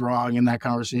what I did wrong in that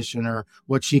conversation or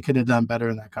what she could have done better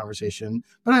in that conversation.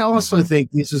 But I also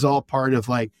think this is all part of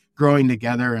like growing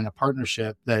together in a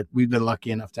partnership that we've been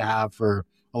lucky enough to have for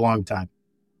a long time.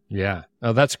 Yeah.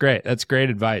 Oh, that's great. That's great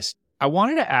advice. I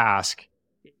wanted to ask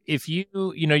if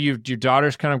your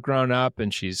daughter's kind of grown up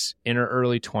and she's in her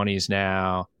early 20s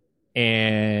now.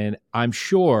 And I'm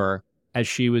sure as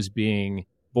she was being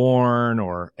born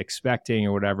or expecting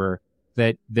or whatever,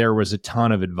 that there was a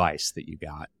ton of advice that you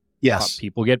got. Yes.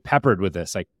 People get peppered with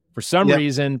this. Like for some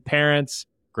reason, parents,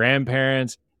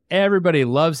 grandparents, everybody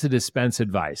loves to dispense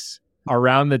advice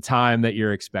around the time that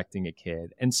you're expecting a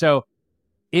kid. And so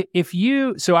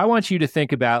I want you to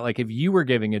think about like if you were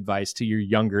giving advice to your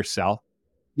younger self,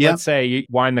 let's say you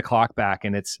wind the clock back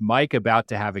and it's Mike about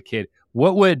to have a kid.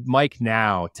 What would Mike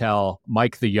now tell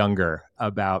Mike the younger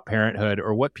about parenthood,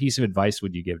 or what piece of advice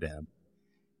would you give to him?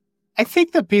 I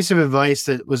think the piece of advice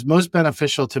that was most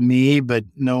beneficial to me, but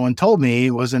no one told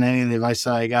me, wasn't any of the advice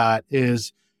that I got,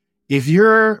 is if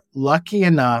you're lucky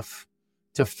enough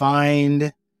to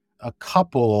find a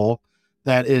couple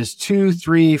that is 2,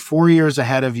 3, 4 years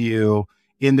ahead of you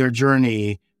in their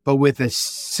journey, but with a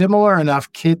similar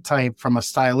enough kid type from a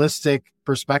stylistic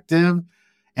perspective,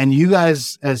 and you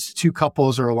guys as two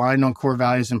couples are aligned on core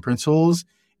values and principles,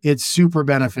 it's super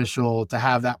beneficial to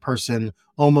have that person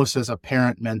almost as a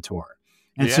parent mentor.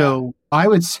 And so I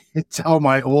would tell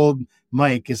my old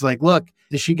Mike is like, look,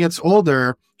 as she gets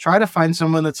older, try to find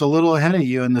someone that's a little ahead of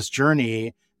you in this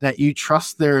journey that you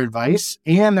trust their advice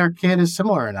and their kid is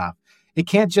similar enough. It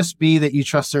can't just be that you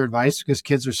trust their advice because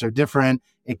kids are so different.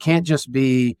 It can't just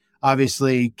be,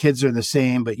 obviously, kids are the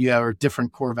same, but you have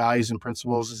different core values and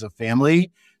principles as a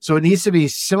family. So it needs to be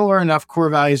similar enough core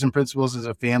values and principles as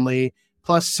a family,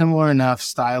 plus similar enough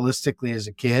stylistically as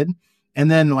a kid. And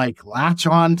then like latch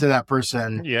on to that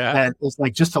person that is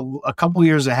like just a couple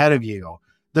years ahead of you.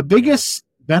 The biggest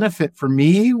benefit for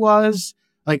me was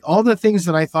like all the things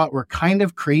that I thought were kind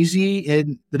of crazy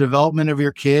in the development of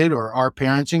your kid or our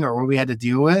parenting or what we had to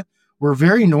deal with were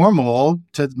very normal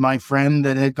to my friend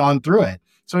that had gone through it.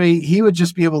 So he would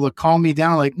just be able to calm me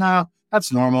down like, no,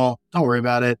 that's normal. Don't worry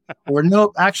about it. Or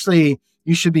no, actually,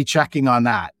 you should be checking on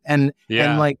that. And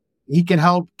like he can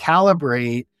help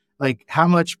calibrate like how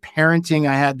much parenting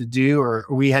I had to do or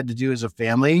we had to do as a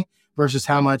family versus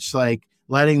how much like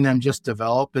letting them just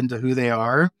develop into who they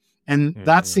are. And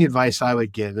that's the advice I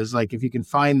would give is like, if you can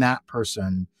find that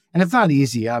person, and it's not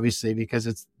easy, obviously, because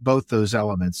it's both those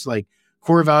elements, like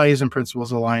core values and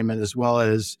principles alignment, as well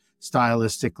as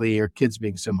stylistically or kids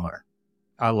being similar.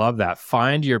 I love that.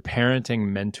 Find your parenting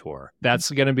mentor.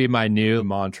 That's going to be my new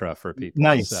mantra for people.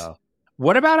 Nice. So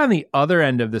what about on the other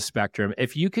end of the spectrum?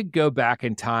 If you could go back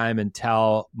in time and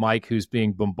tell Mike, who's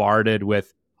being bombarded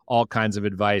with all kinds of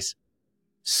advice,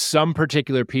 some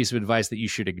particular piece of advice that you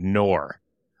should ignore,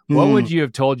 what would you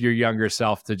have told your younger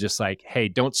self to just like, hey,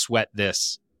 don't sweat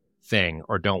this thing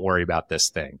or don't worry about this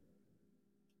thing?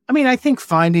 I mean, I think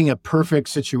finding a perfect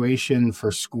situation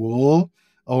for school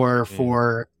or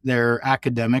for their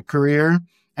academic career,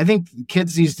 I think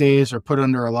kids these days are put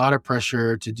under a lot of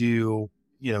pressure to do,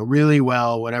 really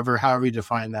well, however you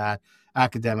define that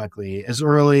academically, as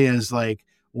early as like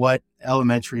what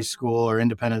elementary school or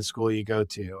independent school you go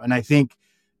to. And I think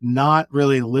not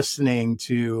really listening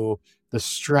to the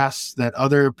stress that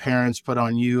other parents put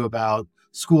on you about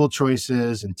school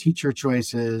choices and teacher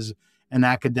choices and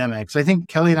academics. I think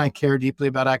Kelly and I care deeply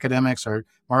about academics, or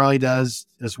Marley does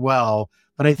as well.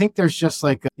 But I think there's just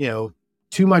like,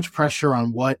 too much pressure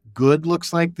on what good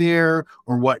looks like there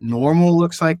or what normal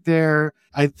looks like there.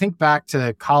 I think back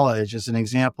to college as an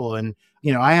example. And,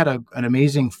 I had an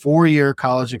amazing 4-year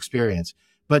college experience.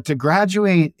 But to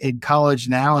graduate in college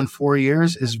now in 4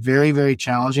 years is very, very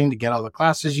challenging to get all the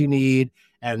classes you need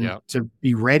and to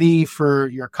be ready for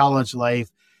your college life.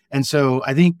 And so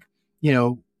I think,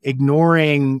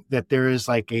 ignoring that there is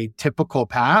like a typical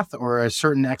path or a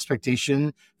certain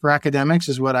expectation for academics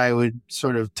is what I would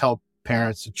sort of tell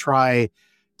parents to try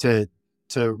to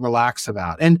relax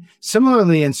about. And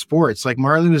similarly in sports, like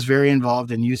Marley was very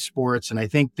involved in youth sports. And I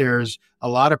think there's a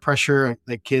lot of pressure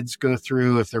that kids go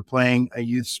through if they're playing a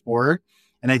youth sport.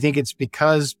 And I think it's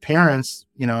because parents,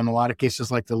 in a lot of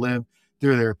cases like to live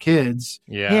through their kids.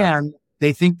 Yeah. And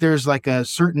they think there's like a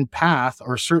certain path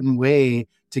or certain way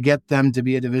to get them to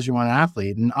be a Division I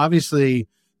athlete. And obviously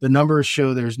the numbers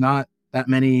show there's not that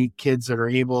many kids that are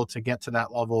able to get to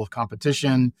that level of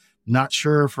competition. Not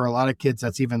sure for a lot of kids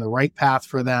that's even the right path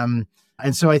for them.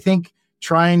 And so I think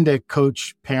trying to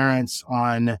coach parents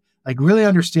on like really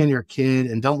understand your kid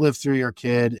and don't live through your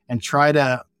kid and try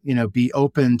to, be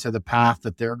open to the path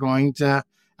that they're going to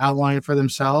outline for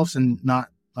themselves and not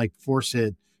like force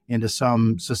it into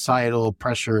some societal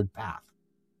pressured path.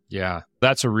 Yeah,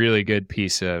 that's a really good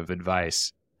piece of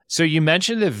advice. So you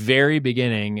mentioned at the very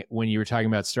beginning when you were talking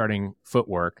about starting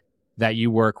Footwork that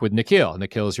you work with Nikhil.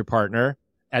 Nikhil is your partner.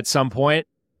 At some point,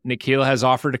 Nikhil has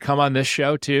offered to come on this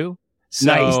show too.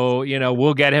 So, Nice.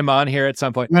 We'll get him on here at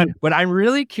some point. Right. But I'm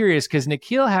really curious because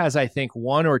Nikhil has, I think,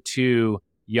 one or two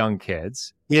young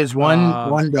kids. He has one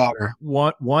daughter.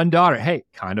 One daughter. Hey,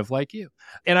 kind of like you.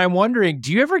 And I'm wondering,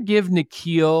 do you ever give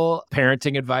Nikhil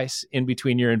parenting advice in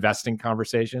between your investing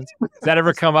conversations? Does that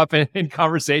ever come up in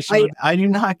conversation? I do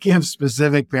not give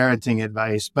specific parenting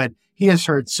advice, but he has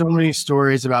heard so many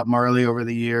stories about Marley over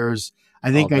the years.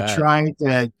 I think I try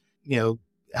to,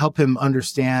 help him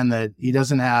understand that he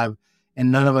doesn't have,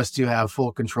 and none of us do have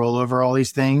full control over all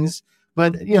these things.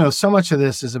 But, so much of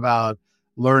this is about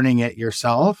learning it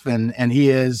yourself. And he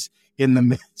is in the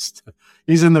midst,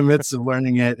 he's in the midst of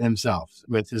learning it himself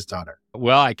with his daughter.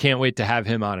 Well, I can't wait to have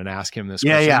him on and ask him this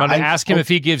question. Yeah. I'm going to ask him if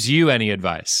he gives you any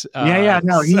advice.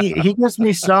 No, he gives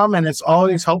me some, and it's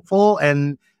always helpful.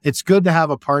 And it's good to have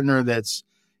a partner that's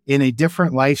in a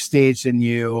different life stage than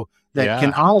you that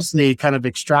can honestly kind of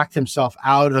extract himself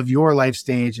out of your life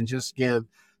stage and just give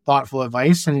thoughtful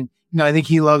advice. And, I think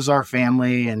he loves our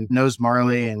family and knows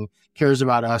Marley and cares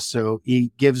about us. So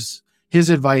he gives his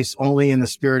advice only in the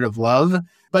spirit of love.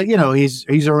 But,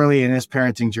 he's early in his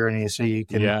parenting journey. So you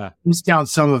can discount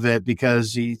some of it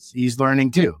because he's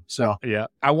learning too. So,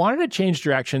 I wanted to change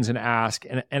directions and ask,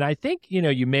 and I think,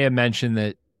 you may have mentioned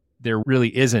that there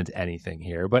really isn't anything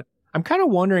here, but I'm kind of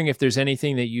wondering if there's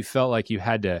anything that you felt like you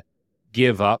had to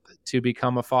give up to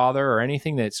become a father or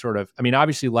anything that sort of,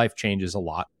 obviously life changes a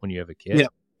lot when you have a kid,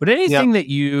 but anything that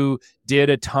you did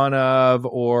a ton of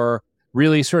or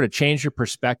really sort of changed your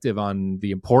perspective on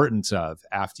the importance of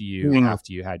after you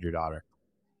had your daughter?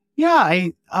 Yeah.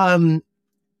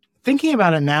 Thinking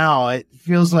about it now, it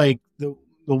feels like the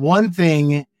one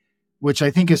thing which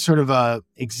I think is sort of a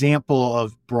example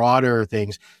of broader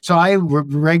things. So I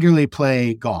regularly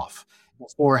play golf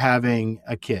before having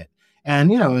a kid.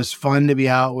 And, it was fun to be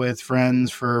out with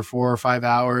friends for 4 or 5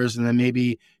 hours and then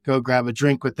maybe go grab a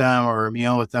drink with them or a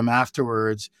meal with them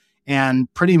afterwards.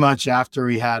 And pretty much after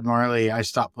we had Marley, I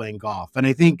stopped playing golf. And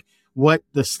I think what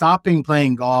the stopping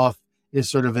playing golf is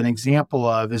sort of an example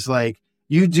of is like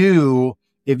you do,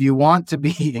 if you want to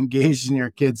be engaged in your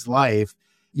kid's life,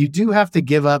 you do have to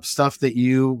give up stuff that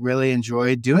you really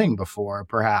enjoyed doing before,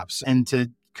 perhaps, and to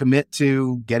commit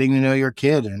to getting to know your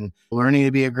kid and learning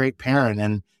to be a great parent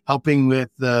and helping with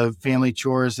the family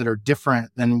chores that are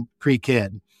different than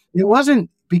pre-kid. It wasn't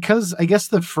because I guess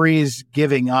the phrase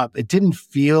giving up, it didn't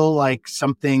feel like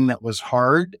something that was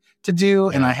hard to do.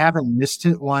 And I haven't missed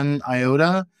it one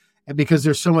iota because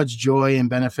there's so much joy and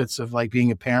benefits of like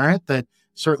being a parent that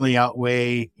certainly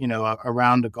outweigh,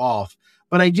 around the golf.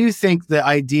 But I do think the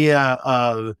idea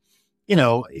of,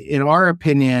 in our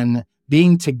opinion,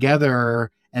 being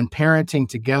together and parenting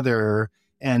together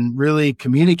and really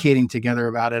communicating together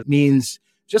about it means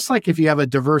just like if you have a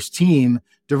diverse teams,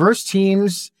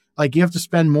 like you have to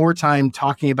spend more time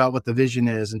talking about what the vision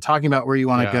is and talking about where you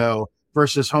want to go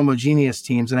versus homogeneous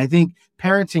teams. And I think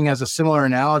parenting has a similar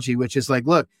analogy, which is like,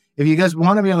 look, if you guys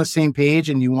want to be on the same page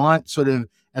and you want sort of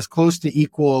as close to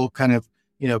equal kind of,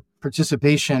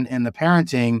 participation in the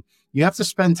parenting, you have to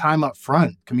spend time up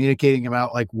front communicating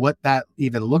about like what that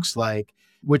even looks like,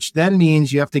 which then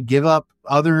means you have to give up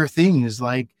other things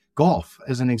like golf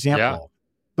as an example. Yeah.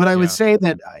 But I would say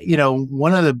that,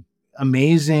 one of the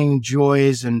amazing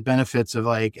joys and benefits of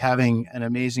like having an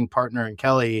amazing partner in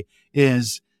Kelly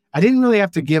is I didn't really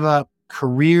have to give up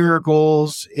career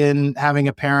goals in having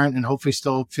a parent and hopefully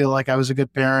still feel like I was a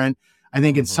good parent. I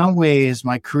think in some ways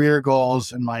my career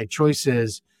goals and my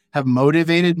choices have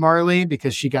motivated Marley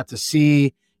because she got to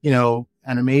see, an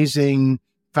amazing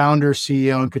founder,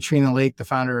 CEO, and Katrina Lake, the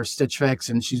founder of StitchFix.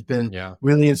 And she's been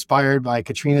really inspired by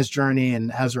Katrina's journey and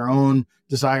has her own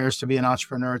desires to be an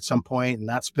entrepreneur at some point. And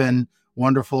that's been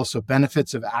wonderful. So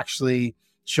benefits of actually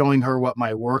showing her what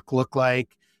my work looked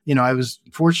like. I was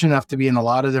fortunate enough to be in a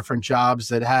lot of different jobs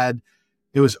that had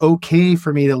it was okay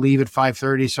for me to leave at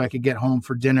 5:30 so I could get home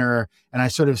for dinner. And I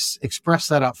sort of expressed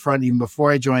that up front even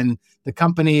before I joined the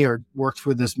company or worked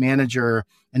with this manager.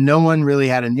 And no one really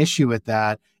had an issue with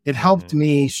that. It helped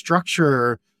me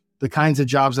structure the kinds of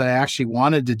jobs that I actually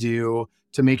wanted to do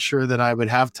to make sure that I would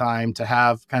have time to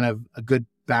have kind of a good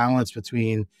balance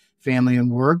between family and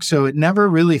work. So it never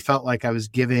really felt like I was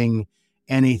giving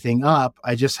anything up.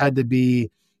 I just had to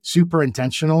be super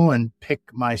intentional and pick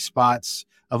my spots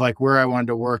of like where I wanted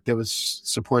to work that would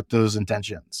support those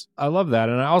intentions. I love that.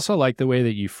 And I also like the way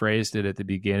that you phrased it at the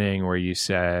beginning where you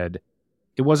said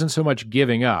it wasn't so much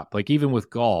giving up. Like even with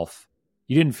golf,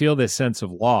 you didn't feel this sense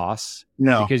of loss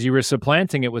because you were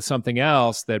supplanting it with something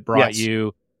else that brought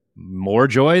you more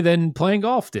joy than playing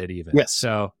golf did even. Yes.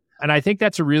 So, and I think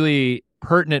that's a really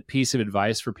pertinent piece of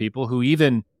advice for people who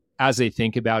even as they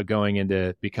think about going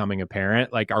into becoming a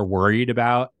parent, like are worried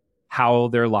about how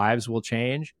their lives will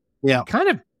change. Yeah. Kind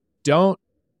of don't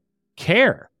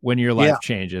care when your life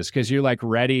changes because you're like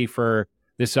ready for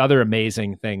this other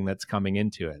amazing thing that's coming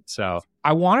into it. So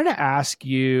I wanted to ask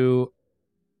you,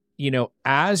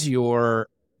 as your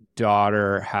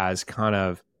daughter has kind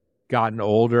of gotten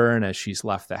older and as she's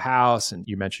left the house, and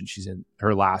you mentioned she's in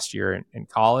her last year in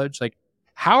college, like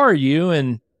how are you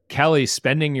and Kelly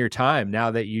spending your time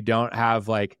now that you don't have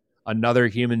like another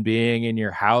human being in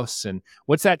your house? And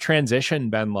what's that transition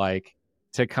been like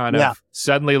to kind of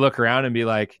suddenly look around and be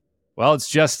like, well, it's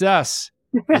just us.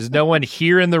 There's no one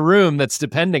here in the room that's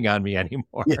depending on me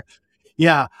anymore.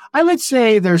 Yeah. I would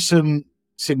say there's some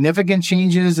significant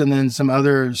changes and then some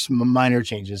minor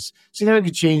changes.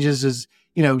 Significant changes is,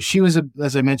 she was,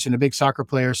 as I mentioned, a big soccer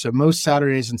player. So most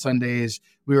Saturdays and Sundays,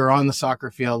 we were on the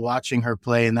soccer field watching her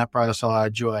play, and that brought us a lot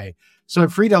of joy. So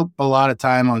it freed up a lot of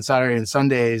time on Saturday and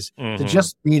Sundays to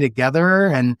just be together.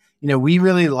 And, we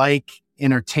really like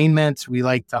entertainment. We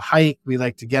like to hike. We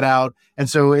like to get out. And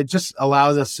so it just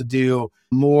allows us to do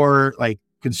more like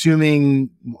consuming,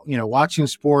 watching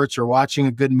sports or watching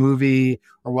a good movie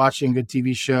or watching a good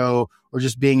TV show or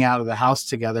just being out of the house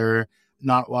together,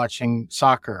 not watching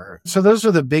soccer. So those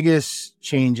are the biggest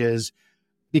changes.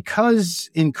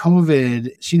 Because in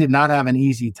COVID, she did not have an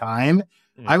easy time.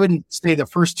 I wouldn't say the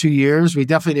first 2 years, we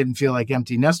definitely didn't feel like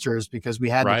empty nesters because we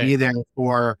had to be there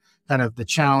for kind of the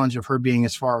challenge of her being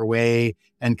as far away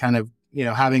and kind of,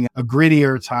 having a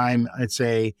grittier time, I'd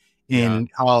say, in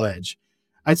college.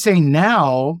 I'd say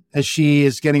now, as she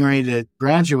is getting ready to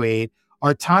graduate,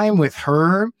 our time with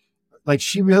her, like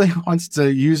she really wants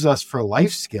to use us for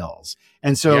life skills.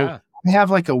 And so we have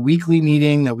like a weekly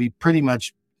meeting that we pretty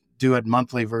much do it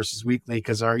monthly versus weekly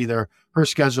because either her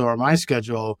schedule or my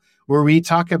schedule, where we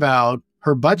talk about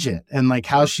her budget and like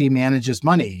how she manages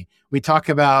money. We talk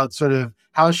about sort of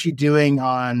how is she doing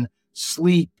on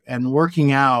sleep and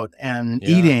working out and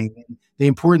eating, the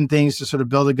important things to sort of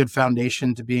build a good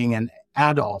foundation to being an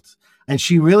adult. And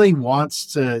she really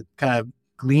wants to kind of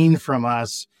glean from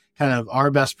us kind of our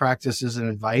best practices and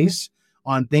advice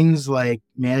on things like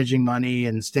managing money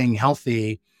and staying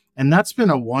healthy. And that's been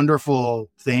a wonderful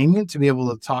thing to be able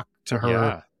to talk to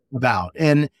her about.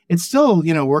 And it's still,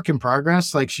 work in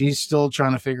progress. Like she's still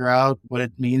trying to figure out what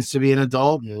it means to be an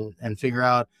adult and figure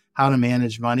out how to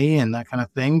manage money and that kind of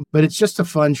thing. But it's just a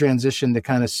fun transition to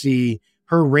kind of see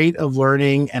her rate of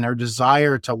learning and her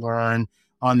desire to learn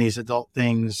on these adult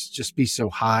things just be so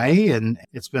high. And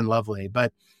it's been lovely.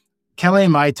 But Kelly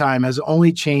and my time has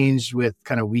only changed with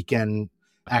kind of weekend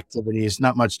activities,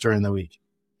 not much during the week.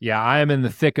 Yeah, I am in the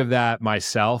thick of that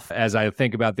myself as I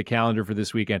think about the calendar for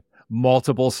this weekend.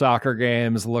 Multiple soccer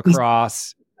games,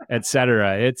 lacrosse,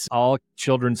 etc. It's all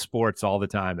children's sports all the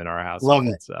time in our house. Love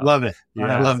it. So, love it.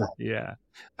 Yeah, I love it. Yeah.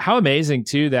 How amazing,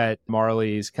 too, that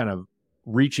Marley's kind of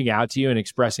reaching out to you and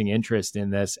expressing interest in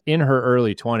this in her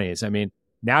early 20s. I mean,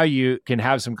 now you can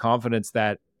have some confidence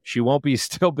that she won't be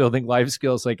still building life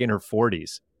skills like in her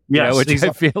 40s. Yes, which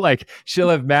exactly. I feel like she'll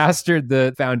have mastered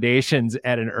the foundations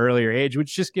at an earlier age,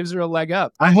 which just gives her a leg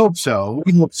up. I hope so.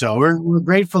 We hope so. We're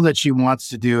grateful that she wants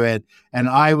to do it. And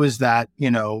I was that,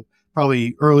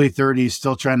 probably early 30s,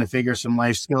 still trying to figure some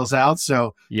life skills out.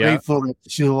 So grateful that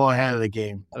she's a little ahead of the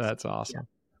game. That's awesome. Yeah.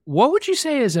 What would you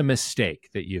say is a mistake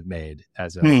that you've made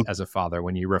as a father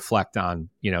when you reflect on,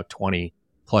 20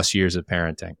 plus years of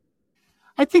parenting?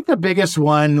 I think the biggest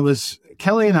one was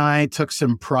Kelly and I took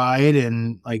some pride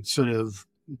in like sort of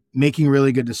making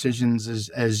really good decisions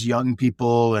as young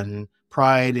people and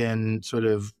pride in sort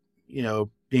of,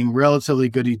 being relatively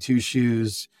goody two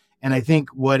shoes. And I think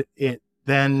what it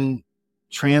then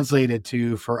translated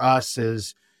to for us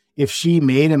is if she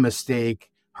made a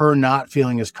mistake, her not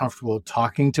feeling as comfortable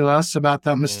talking to us about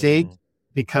that mistake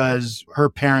because her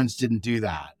parents didn't do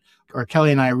that. or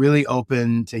Kelly and I, really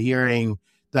open to hearing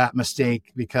that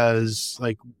mistake because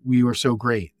like we were so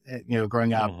great,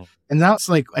 growing up. Mm-hmm. And that's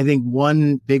like, I think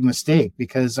one big mistake,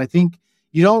 because I think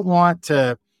you don't want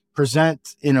to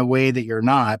present in a way that you're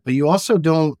not, but you also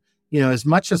don't, as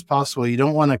much as possible, you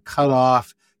don't want to cut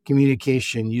off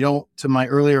communication. You don't, to my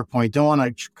earlier point, don't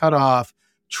want to cut off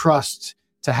trust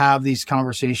to have these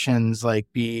conversations, like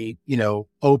be,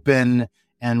 open,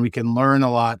 and we can learn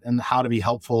a lot and how to be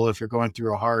helpful if you're going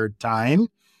through a hard time.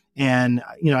 And,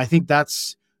 I think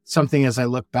that's something, as I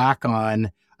look back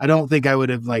on, I don't think I would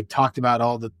have like talked about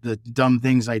all the dumb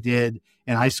things I did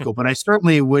in high school, but I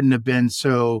certainly wouldn't have been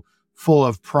so full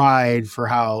of pride for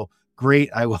how great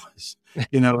I was,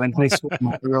 in high school in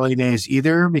my early days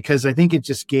either, because I think it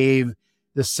just gave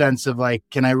the sense of like,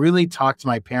 can I really talk to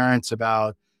my parents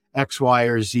about X, Y,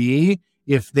 or Z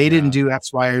if they didn't do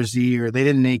X, Y, or Z, or they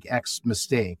didn't make X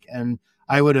mistake? And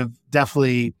I would have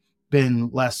definitely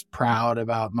been less proud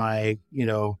about my,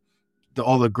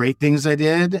 all the great things I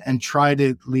did, and try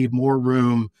to leave more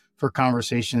room for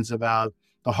conversations about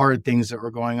the hard things that were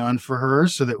going on for her,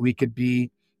 so that we could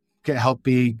help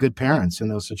be good parents in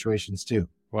those situations too.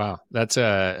 Wow. That's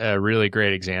a really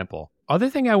great example. Other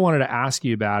thing I wanted to ask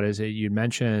you about is that you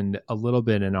mentioned a little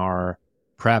bit in our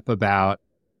prep about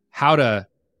how to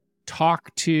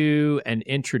talk to and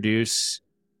introduce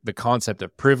the concept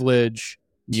of privilege.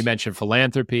 You mentioned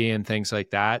philanthropy and things like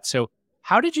that. So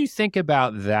how did you think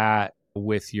about that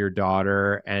with your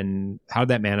daughter, and how did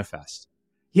that manifest?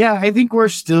 Yeah, I think we're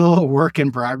still a work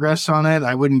in progress on it.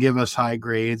 I wouldn't give us high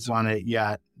grades on it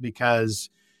yet, because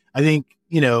I think,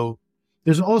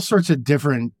 there's all sorts of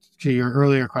different, to your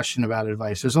earlier question about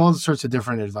advice, there's all sorts of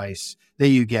different advice that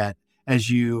you get as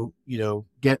you,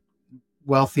 get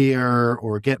wealthier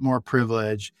or get more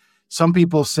privilege. Some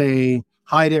people say,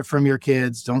 hide it from your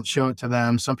kids, don't show it to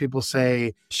them. Some people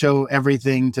say, show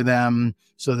everything to them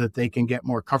so that they can get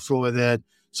more comfortable with it.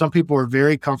 Some people are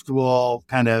very comfortable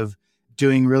kind of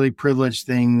doing really privileged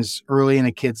things early in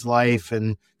a kid's life,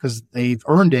 and because they've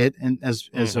earned it, and as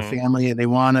a family, and they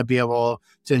want to be able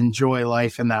to enjoy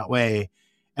life in that way.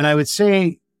 And I would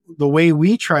say the way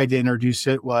we tried to introduce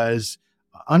it was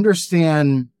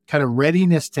understand kind of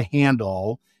readiness to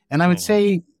handle. And I would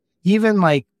say even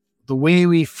like the way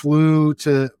we flew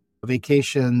to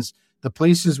vacations, the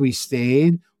places we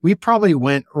stayed, we probably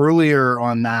went earlier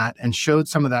on that and showed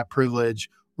some of that privilege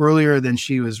earlier than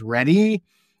she was ready.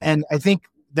 And I think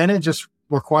then it just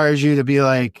requires you to be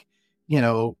like,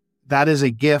 that is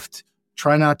a gift.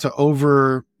 Try not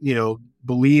to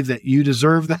believe that you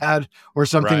deserve that or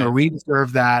something, right, or we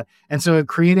deserve that. And so it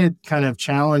created kind of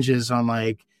challenges on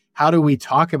like, how do we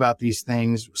talk about these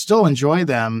things, still enjoy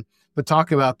them, but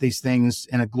talk about these things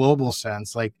in a global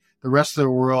sense? Like the rest of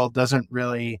the world doesn't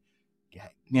really,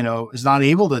 is not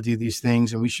able to do these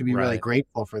things, and we should be really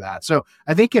grateful for that. So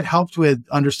I think it helped with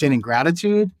understanding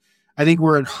gratitude. I think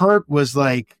where it hurt was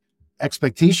like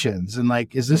expectations and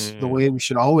like, is this the way we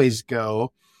should always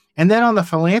go? And then on the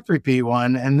philanthropy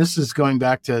one, and this is going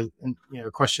back to,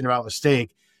 a question about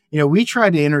mistake, we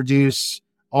tried to introduce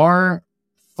our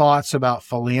thoughts about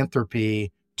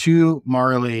philanthropy to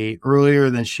Marley earlier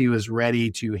than she was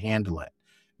ready to handle it.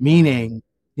 Meaning,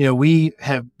 we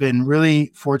have been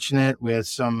really fortunate with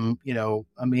some,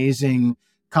 amazing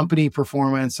company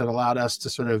performance that allowed us to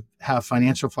sort of have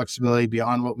financial flexibility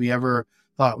beyond what we ever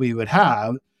thought we would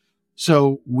have.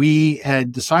 So we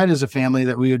had decided as a family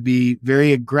that we would be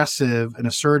very aggressive and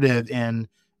assertive in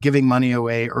giving money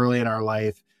away early in our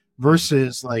life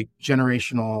versus like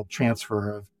generational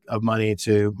transfer of money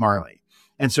to Marley.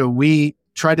 And so we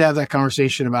tried to have that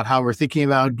conversation about how we're thinking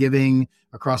about giving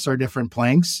across our different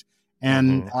planks.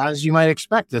 And as you might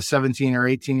expect, a 17 or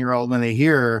 18-year-old, when they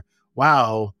hear,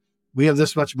 wow, we have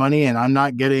this much money and I'm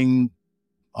not getting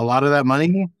a lot of that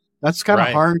money, that's kind of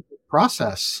hard to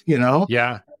process,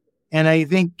 Yeah. And I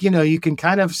think, you can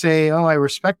kind of say, oh, I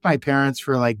respect my parents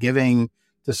for like giving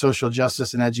to social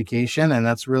justice and education, and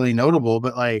that's really notable,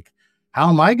 but like, how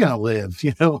am I going to live?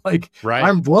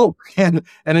 I'm broke, and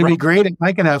it'd be great if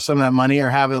I could have some of that money or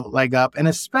have a leg up. And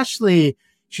especially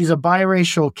she's a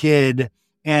biracial kid.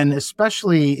 And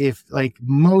especially if like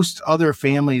most other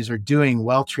families are doing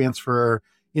wealth transfer,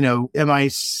 am I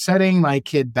setting my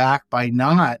kid back by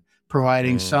not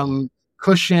providing some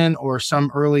cushion or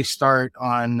some early start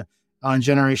on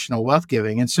generational wealth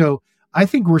giving? And so I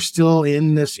think we're still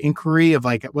in this inquiry of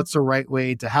like, what's the right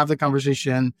way to have the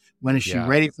conversation? When is she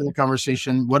ready for the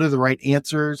conversation? What are the right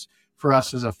answers for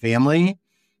us as a family?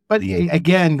 But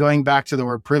again, going back to the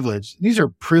word privilege, these are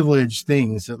privileged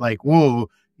things that like, whoa,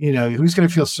 who's going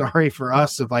to feel sorry for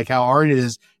us of like how hard it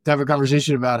is to have a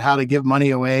conversation about how to give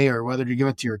money away or whether to give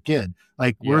it to your kid.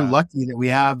 Like we're lucky that we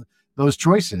have those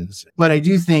choices. But I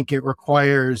do think it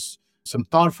requires some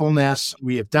thoughtfulness.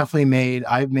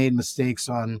 I've made mistakes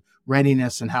on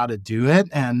readiness and how to do it.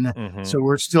 And so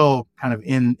we're still kind of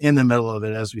in the middle of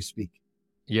it as we speak.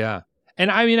 Yeah. And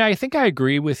I mean, I think I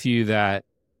agree with you that,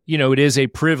 it is a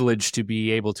privilege to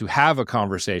be able to have a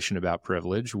conversation about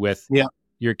privilege with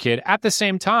your kid. At the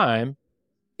same time,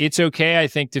 it's okay, I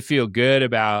think, to feel good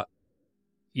about,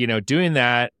 doing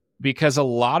that, because a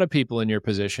lot of people in your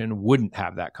position wouldn't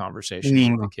have that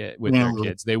conversation with their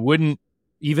kids. They wouldn't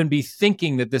even be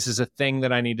thinking that this is a thing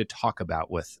that I need to talk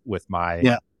about with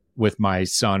my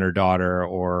son or daughter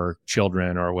or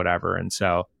children or whatever. And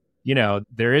so,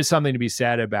 there is something to be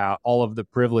said about all of the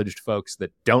privileged folks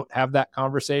that don't have that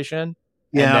conversation.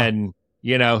 Yeah. And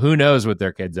then, who knows what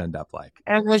their kids end up like.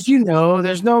 And as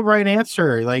there's no right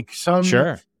answer. Like some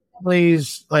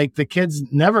families, like the kid's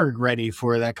never ready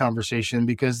for that conversation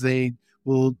because they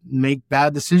will make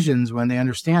bad decisions when they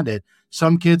understand it.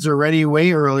 Some kids are ready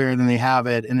way earlier than they have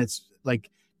it. And it's like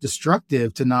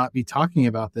destructive to not be talking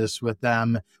about this with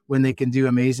them when they can do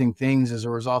amazing things as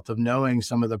a result of knowing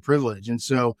some of the privilege. And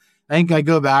so I think I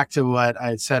go back to what I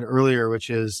had said earlier, which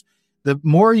is the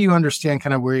more you understand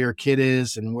kind of where your kid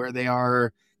is and where they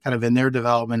are kind of in their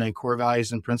development and core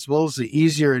values and principles, the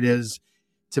easier it is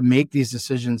to make these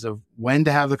decisions of when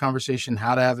to have the conversation,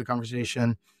 how to have the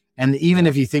conversation. And even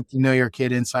if you think you know your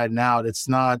kid inside and out, it's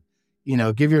not,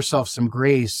 give yourself some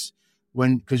grace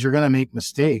because you're going to make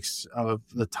mistakes of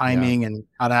the timing and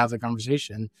how to have the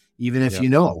conversation, even if you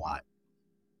know a lot.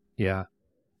 Yeah.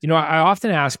 I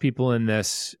often ask people in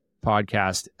this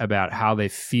podcast about how they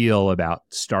feel about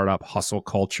startup hustle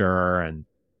culture and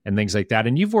things like that.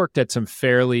 And you've worked at some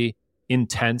fairly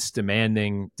intense,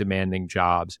 demanding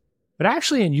jobs. But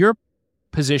actually in your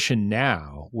position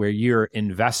now, where you're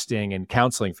investing and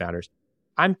counseling founders,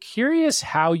 I'm curious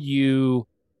how you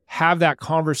have that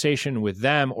conversation with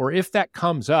them, or if that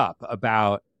comes up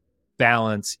about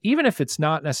balance, even if it's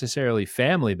not necessarily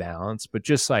family balance, but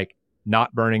just like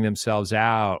not burning themselves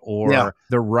out or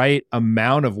the right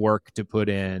amount of work to put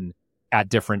in at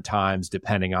different times,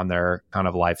 depending on their kind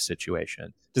of life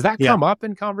situation. Does that come up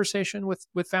in conversation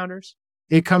with founders?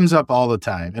 It comes up all the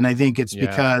time. And I think it's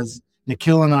because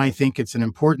Nikhil and I think it's an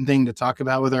important thing to talk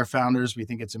about with our founders. We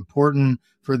think it's important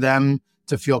for them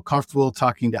to feel comfortable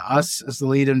talking to us as the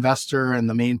lead investor and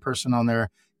the main person on their,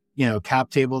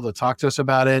 cap table to talk to us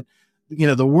about it.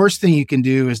 The worst thing you can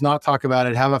do is not talk about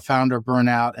it, have a founder burn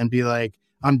out and be like,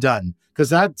 I'm done. Because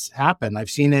that's happened. I've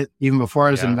seen it even before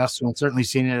I was an investor, and certainly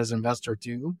seen it as an investor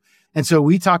too. And so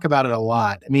we talk about it a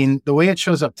lot. I mean, the way it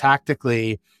shows up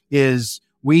tactically is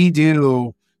we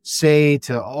do say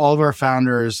to all of our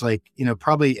founders, like,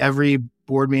 probably every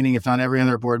board meeting, if not every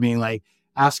other board meeting, like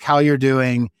ask how you're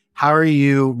doing. How are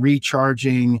you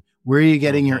recharging? Where are you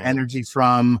getting your energy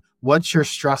from? What's your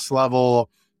stress level?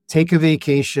 Take a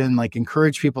vacation, like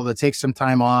encourage people to take some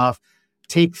time off,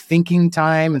 take thinking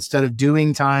time instead of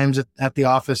doing times at the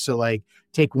office. So like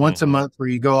take once a month where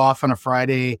you go off on a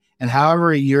Friday, and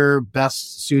however you're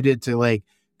best suited to like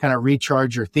kind of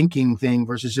recharge your thinking thing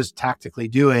versus just tactically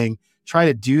doing, try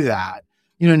to do that.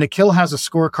 Nikhil has a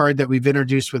scorecard that we've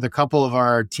introduced with a couple of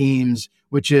our teams,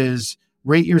 which is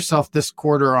rate yourself this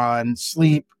quarter on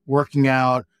sleep, working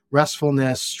out,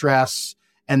 restfulness, stress,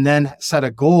 and then set a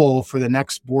goal for the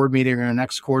next board meeting or the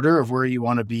next quarter of where you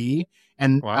want to be,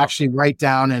 and actually write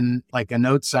down in like a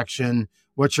notes section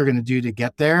what you're going to do to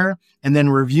get there, and then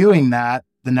reviewing that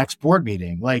the next board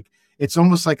meeting. Like it's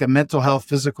almost like a mental health,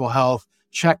 physical health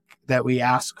check that we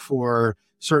ask for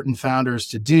certain founders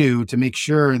to do to make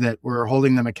sure that we're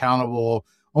holding them accountable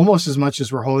almost as much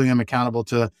as we're holding them accountable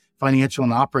to financial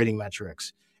and operating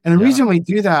metrics. And the reason we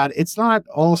do that, it's not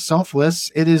all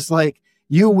selfless. It is like,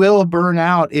 you will burn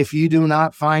out if you do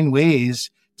not find ways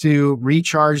to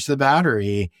recharge the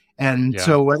battery. And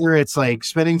so whether it's like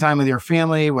spending time with your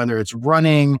family, whether it's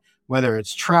running, whether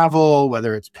it's travel,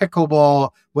 whether it's pickleball,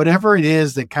 whatever it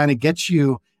is that kind of gets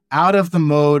you out of the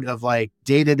mode of like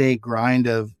day-to-day grind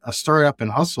of a startup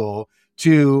and hustle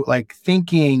to like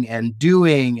thinking and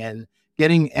doing and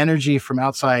getting energy from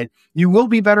outside, you will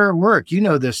be better at work.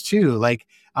 This too. Like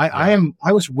I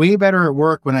was way better at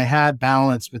work when I had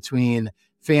balance between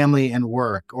family and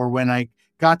work, or when I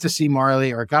got to see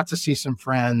Marley or got to see some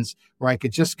friends where I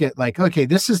could just get like, okay,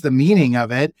 this is the meaning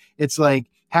of it. It's like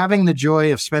having the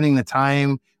joy of spending the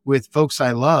time with folks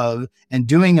I love and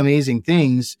doing amazing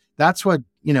things. That's what,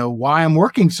 why I'm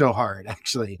working so hard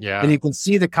actually. Yeah. And you can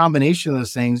see the combination of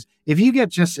those things. If you get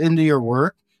just into your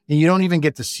work and you don't even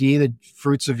get to see the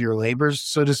fruits of your labors,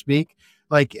 so to speak,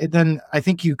 like then I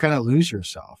think you kind of lose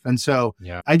yourself. And so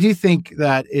I do think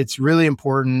that it's really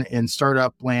important in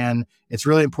startup land. It's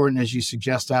really important, as you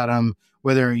suggest, Adam,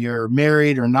 whether you're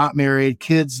married or not married,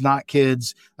 kids, not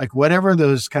kids, like whatever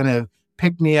those kind of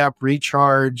pick me up,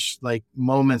 recharge like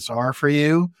moments are for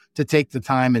you, to take the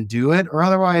time and do it, or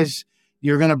otherwise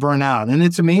you're going to burn out. And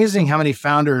it's amazing how many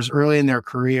founders early in their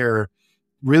career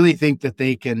really think that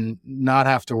they can not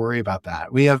have to worry about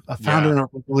that. We have a founder in our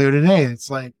portfolio today. It's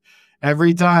like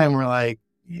every time we're like,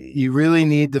 you really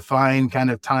need to find kind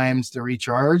of times to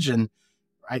recharge. And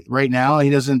right now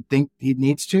he doesn't think he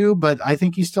needs to, but I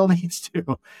think he still needs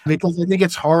to, because I think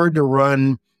it's hard to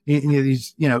run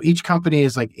these, each company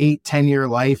is like 8-10 year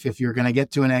life. If you're going to get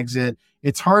to an exit,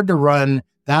 it's hard to run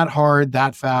that hard,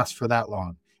 that fast for that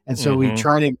long. And so we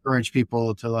try to encourage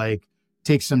people to like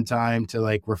take some time to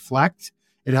like reflect.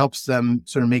 It helps them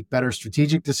sort of make better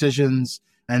strategic decisions,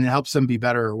 and it helps them be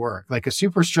better at work. Like a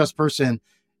super stressed person,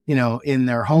 in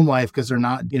their home life, because they're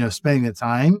not, spending the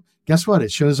time, guess what?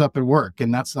 It shows up at work,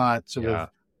 and that's not sort of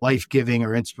life-giving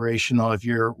or inspirational if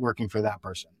you're working for that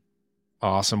person.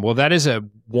 Awesome. Well, that is a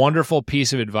wonderful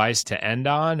piece of advice to end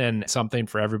on, and something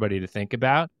for everybody to think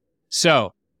about.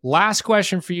 So last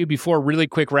question for you before really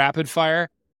quick rapid fire.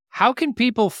 How can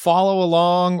people follow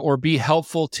along or be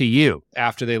helpful to you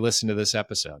after they listen to this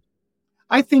episode?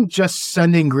 I think just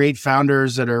sending great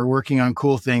founders that are working on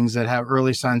cool things that have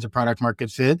early signs of product market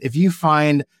fit. If you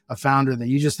find a founder that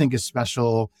you just think is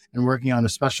special and working on a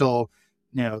special,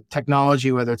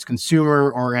 technology, whether it's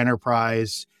consumer or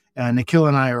enterprise, Nikhil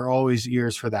and I are always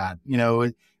ears for that.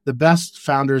 The best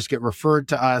founders get referred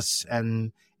to us.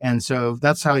 And so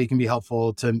that's how you can be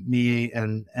helpful to me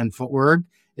and Footwork,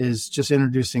 is just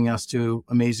introducing us to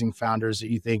amazing founders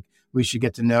that you think we should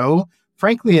get to know.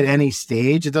 Frankly, at any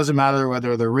stage, it doesn't matter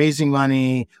whether they're raising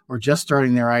money or just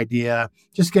starting their idea,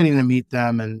 just getting to meet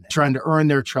them and trying to earn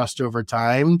their trust over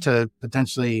time to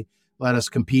potentially let us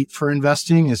compete for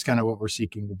investing is kind of what we're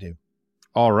seeking to do.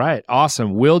 All right.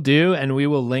 Awesome. Will do. And we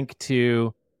will link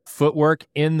to Footwork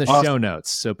in the show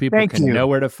notes so people can know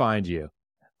where to find you.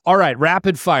 All right.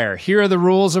 Rapid fire. Here are the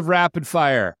rules of rapid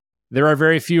fire. There are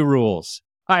very few rules.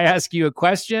 I ask you a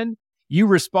question. You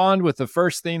respond with the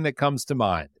first thing that comes to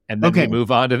mind, and then we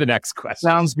move on to the next question.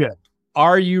 Sounds good.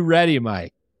 Are you ready,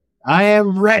 Mike? I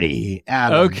am ready,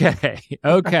 Adam.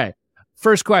 Okay.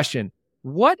 First question.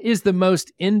 What is the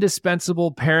most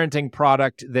indispensable parenting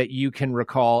product that you can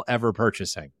recall ever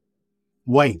purchasing?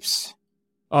 Wipes.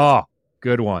 Oh,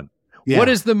 good one. Yeah. What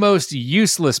is the most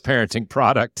useless parenting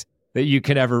product that you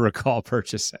can ever recall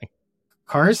purchasing?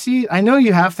 Car seat? I know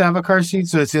you have to have a car seat,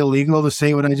 so it's illegal to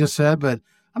say what I just said, but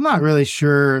I'm not really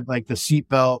sure like the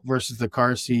seatbelt versus the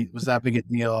car seat was that big a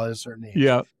deal at a certain age.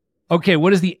 Yeah. Okay.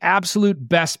 What is the absolute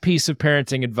best piece of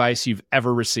parenting advice you've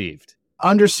ever received?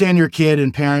 Understand your kid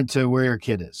and parent to where your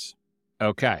kid is.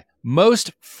 Okay.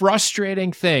 Most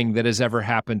frustrating thing that has ever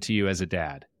happened to you as a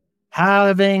dad?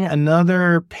 Having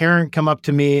another parent come up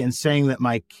to me and saying that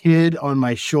my kid on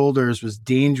my shoulders was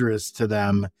dangerous to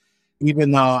them,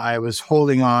 even though I was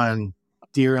holding on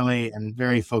dearly and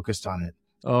very focused on it.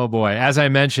 Oh boy. As I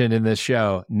mentioned in this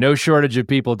show, no shortage of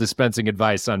people dispensing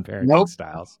advice on parenting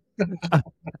styles.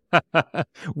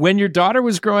 When your daughter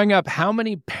was growing up, how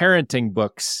many parenting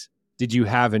books did you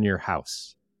have in your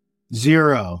house?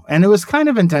 0. And it was kind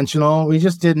of intentional. We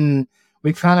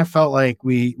kind of felt like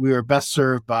we were best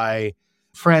served by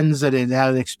friends that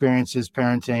had experiences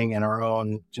parenting and our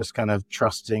own, just kind of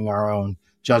trusting our own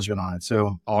judgment on it.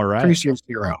 So all right. Pretty serious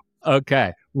 0.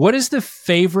 Okay. What is the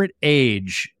favorite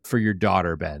age for your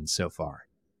daughter been so far?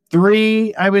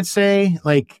 3, I would say,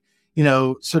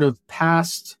 sort of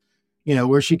past,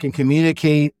 where she can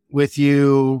communicate with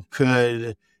you,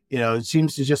 it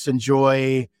seems to just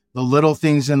enjoy the little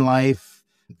things in life.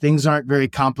 Things aren't very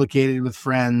complicated with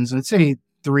friends. I'd say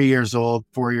 3 years old,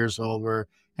 4 years old were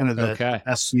kind of the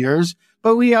best years.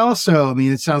 But we also,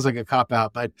 it sounds like a cop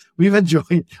out, but we've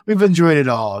enjoyed it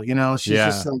all. She's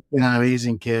just like an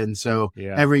amazing kid. And so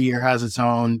every year has its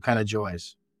own kind of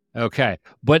joys. Okay.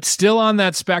 But still on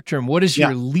that spectrum, what is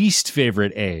your least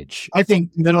favorite age? I think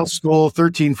middle school,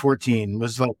 13, 14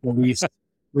 was like the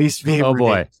least favorite. Oh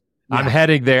boy. age. Yeah. I'm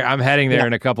heading there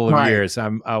in a couple of years.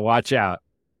 Watch out.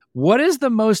 What is the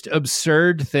most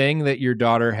absurd thing that your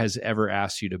daughter has ever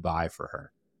asked you to buy for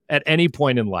her at any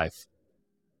point in life?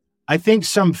 I think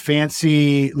some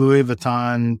fancy Louis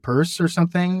Vuitton purse or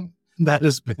something that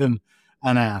has been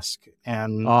an ask.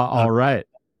 And all right.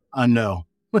 A no.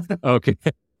 Okay.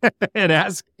 An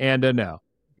ask and a no.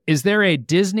 Is there a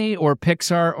Disney or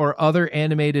Pixar or other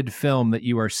animated film that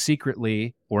you are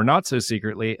secretly or not so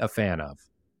secretly a fan of?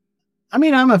 I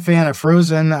mean, I'm a fan of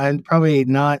Frozen. I'm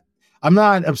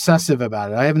not obsessive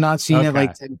about it. I have not seen it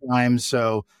like 10 times.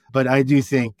 So, but I do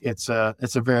think it's a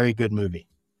very good movie.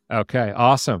 Okay.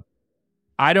 Awesome.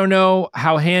 I don't know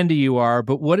how handy you are,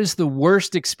 but what is the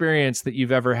worst experience that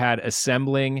you've ever had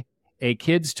assembling a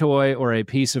kid's toy or a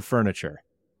piece of furniture?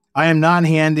 I am not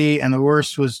handy, and the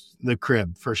worst was the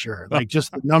crib for sure. Like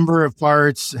just the number of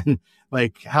parts and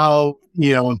like how,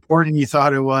 important you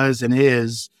thought it was and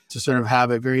is to sort of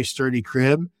have a very sturdy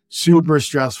crib. Super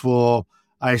stressful.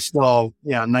 I still,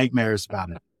 nightmares about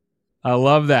it. I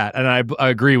love that. And I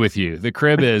agree with you. The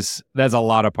crib that's a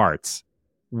lot of parts.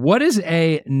 What is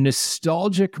a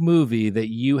nostalgic movie that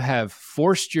you have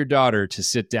forced your daughter to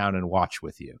sit down and watch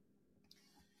with you?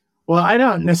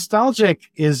 Well,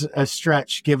 nostalgic is a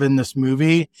stretch given this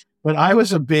movie, but I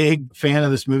was a big fan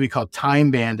of this movie called Time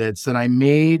Bandits that I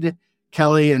made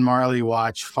Kelly and Marley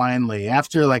watch finally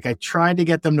after I tried to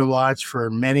get them to watch for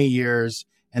many years.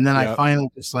 And then I finally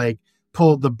just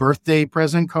pulled the birthday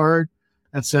present card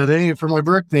and said, hey, for my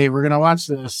birthday, we're going to watch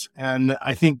this. And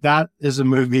I think that is a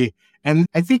movie. And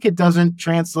I think it doesn't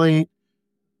translate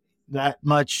that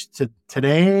much to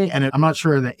today. And I'm not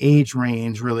sure the age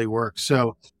range really works.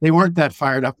 So they weren't that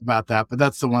fired up about that, but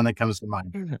that's the one that comes to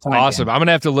mind. Awesome. I'm going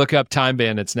to have to look up Time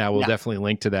Bandits now. We'll definitely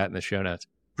link to that in the show notes.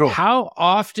 Cool. How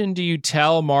often do you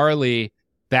tell Marley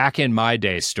back in my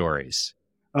day stories?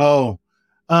 I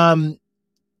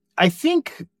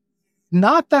think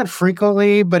not that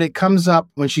frequently, but it comes up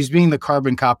when she's being the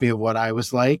carbon copy of what I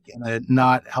was like in a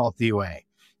not healthy way.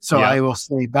 So I will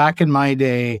say, back in my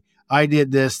day, I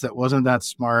did this that wasn't that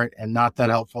smart and not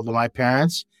that helpful to my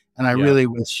parents. And I really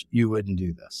wish you wouldn't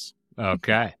do this.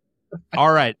 Okay.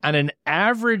 All right. On an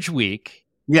average week,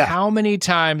 how many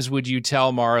times would you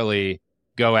tell Marley,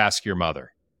 go ask your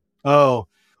mother? Oh,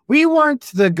 we weren't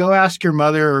the go ask your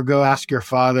mother or go ask your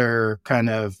father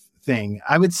kind of thing.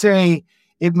 I would say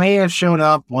it may have shown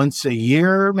up once a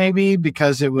year, maybe,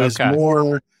 because it was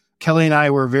more, Kelly and I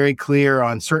were very clear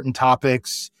on certain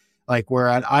topics, like where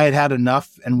I had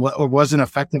enough and wasn't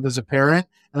effective as a parent.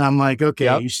 And I'm like,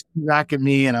 okay, you should be back at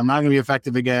me and I'm not going to be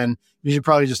effective again. You should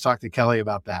probably just talk to Kelly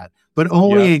about that. But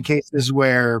only in cases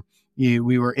where we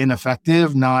were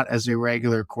ineffective, not as a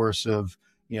regular course of,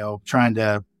 trying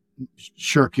to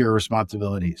shirk your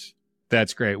responsibilities.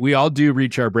 That's great. We all do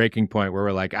reach our breaking point where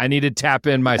we're like, I need to tap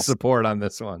in my support on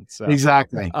this one. So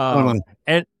exactly.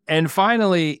 And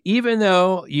finally, even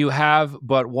though you have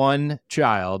but one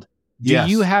child, do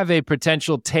you have a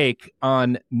potential take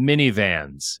on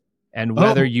minivans and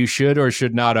whether you should or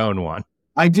should not own one?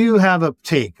 I do have a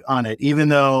take on it, even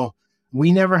though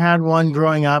we never had one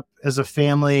growing up as a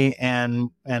family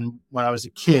and when I was a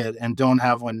kid, and don't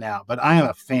have one now. But I am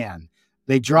a fan.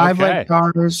 They drive like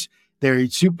cars. They're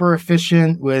super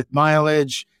efficient with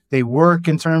mileage. They work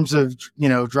in terms of,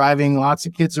 driving lots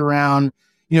of kids around.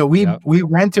 We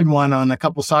rented one on a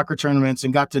couple soccer tournaments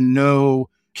and got to know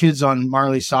kids on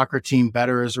Marley's soccer team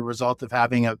better as a result of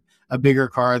having a bigger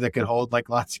car that could hold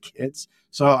lots of kids.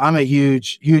 So I'm a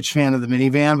huge, huge fan of the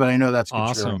minivan, but I know that's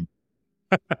awesome.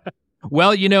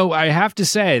 Well, I have to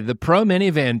say the pro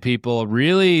minivan people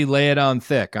really lay it on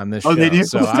thick on this show. They do?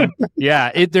 So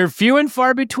they're few and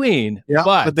far between. Yeah,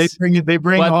 but they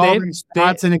bring all these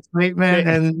thoughts and excitement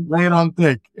and lay it on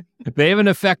thick. They have an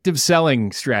effective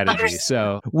selling strategy.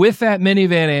 So with that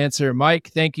minivan answer, Mike,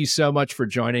 thank you so much for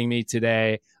joining me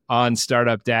today on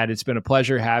Startup Dad. It's been a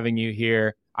pleasure having you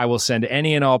here. I will send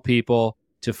any and all people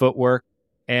to Footwork.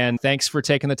 And thanks for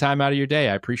taking the time out of your day.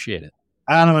 I appreciate it.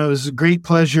 Adam, it was a great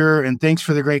pleasure, and thanks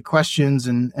for the great questions.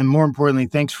 And more importantly,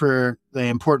 thanks for the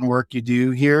important work you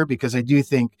do here, because I do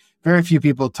think very few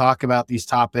people talk about these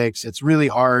topics. It's really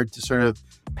hard to sort of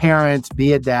parent,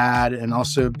 be a dad, and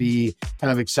also be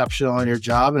kind of exceptional in your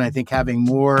job. And I think having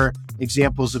more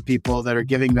examples of people that are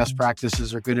giving best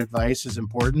practices or good advice is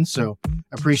important. So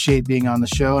appreciate being on the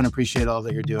show and appreciate all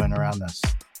that you're doing around this.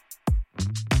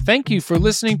 Thank you for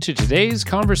listening to today's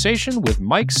conversation with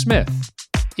Mike Smith.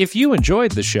 If you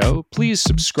enjoyed the show, please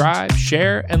subscribe,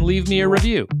 share, and leave me a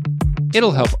review.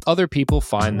 It'll help other people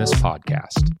find this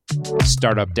podcast.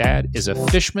 Startup Dad is a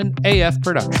Fishman AF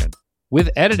production with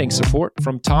editing support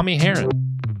from Tommy Heron.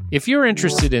 If you're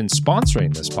interested in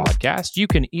sponsoring this podcast, you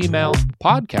can email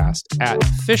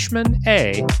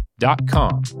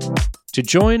podcast@fishmana.com. To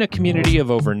join a community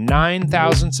of over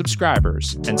 9,000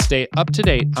 subscribers and stay up to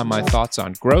date on my thoughts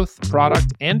on growth,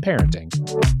 product, and parenting,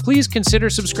 please consider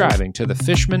subscribing to the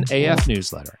Fishman AF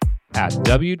newsletter at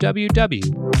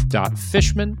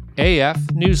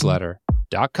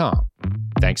www.fishmanafnewsletter.com.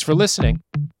 Thanks for listening,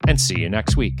 and see you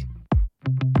next week.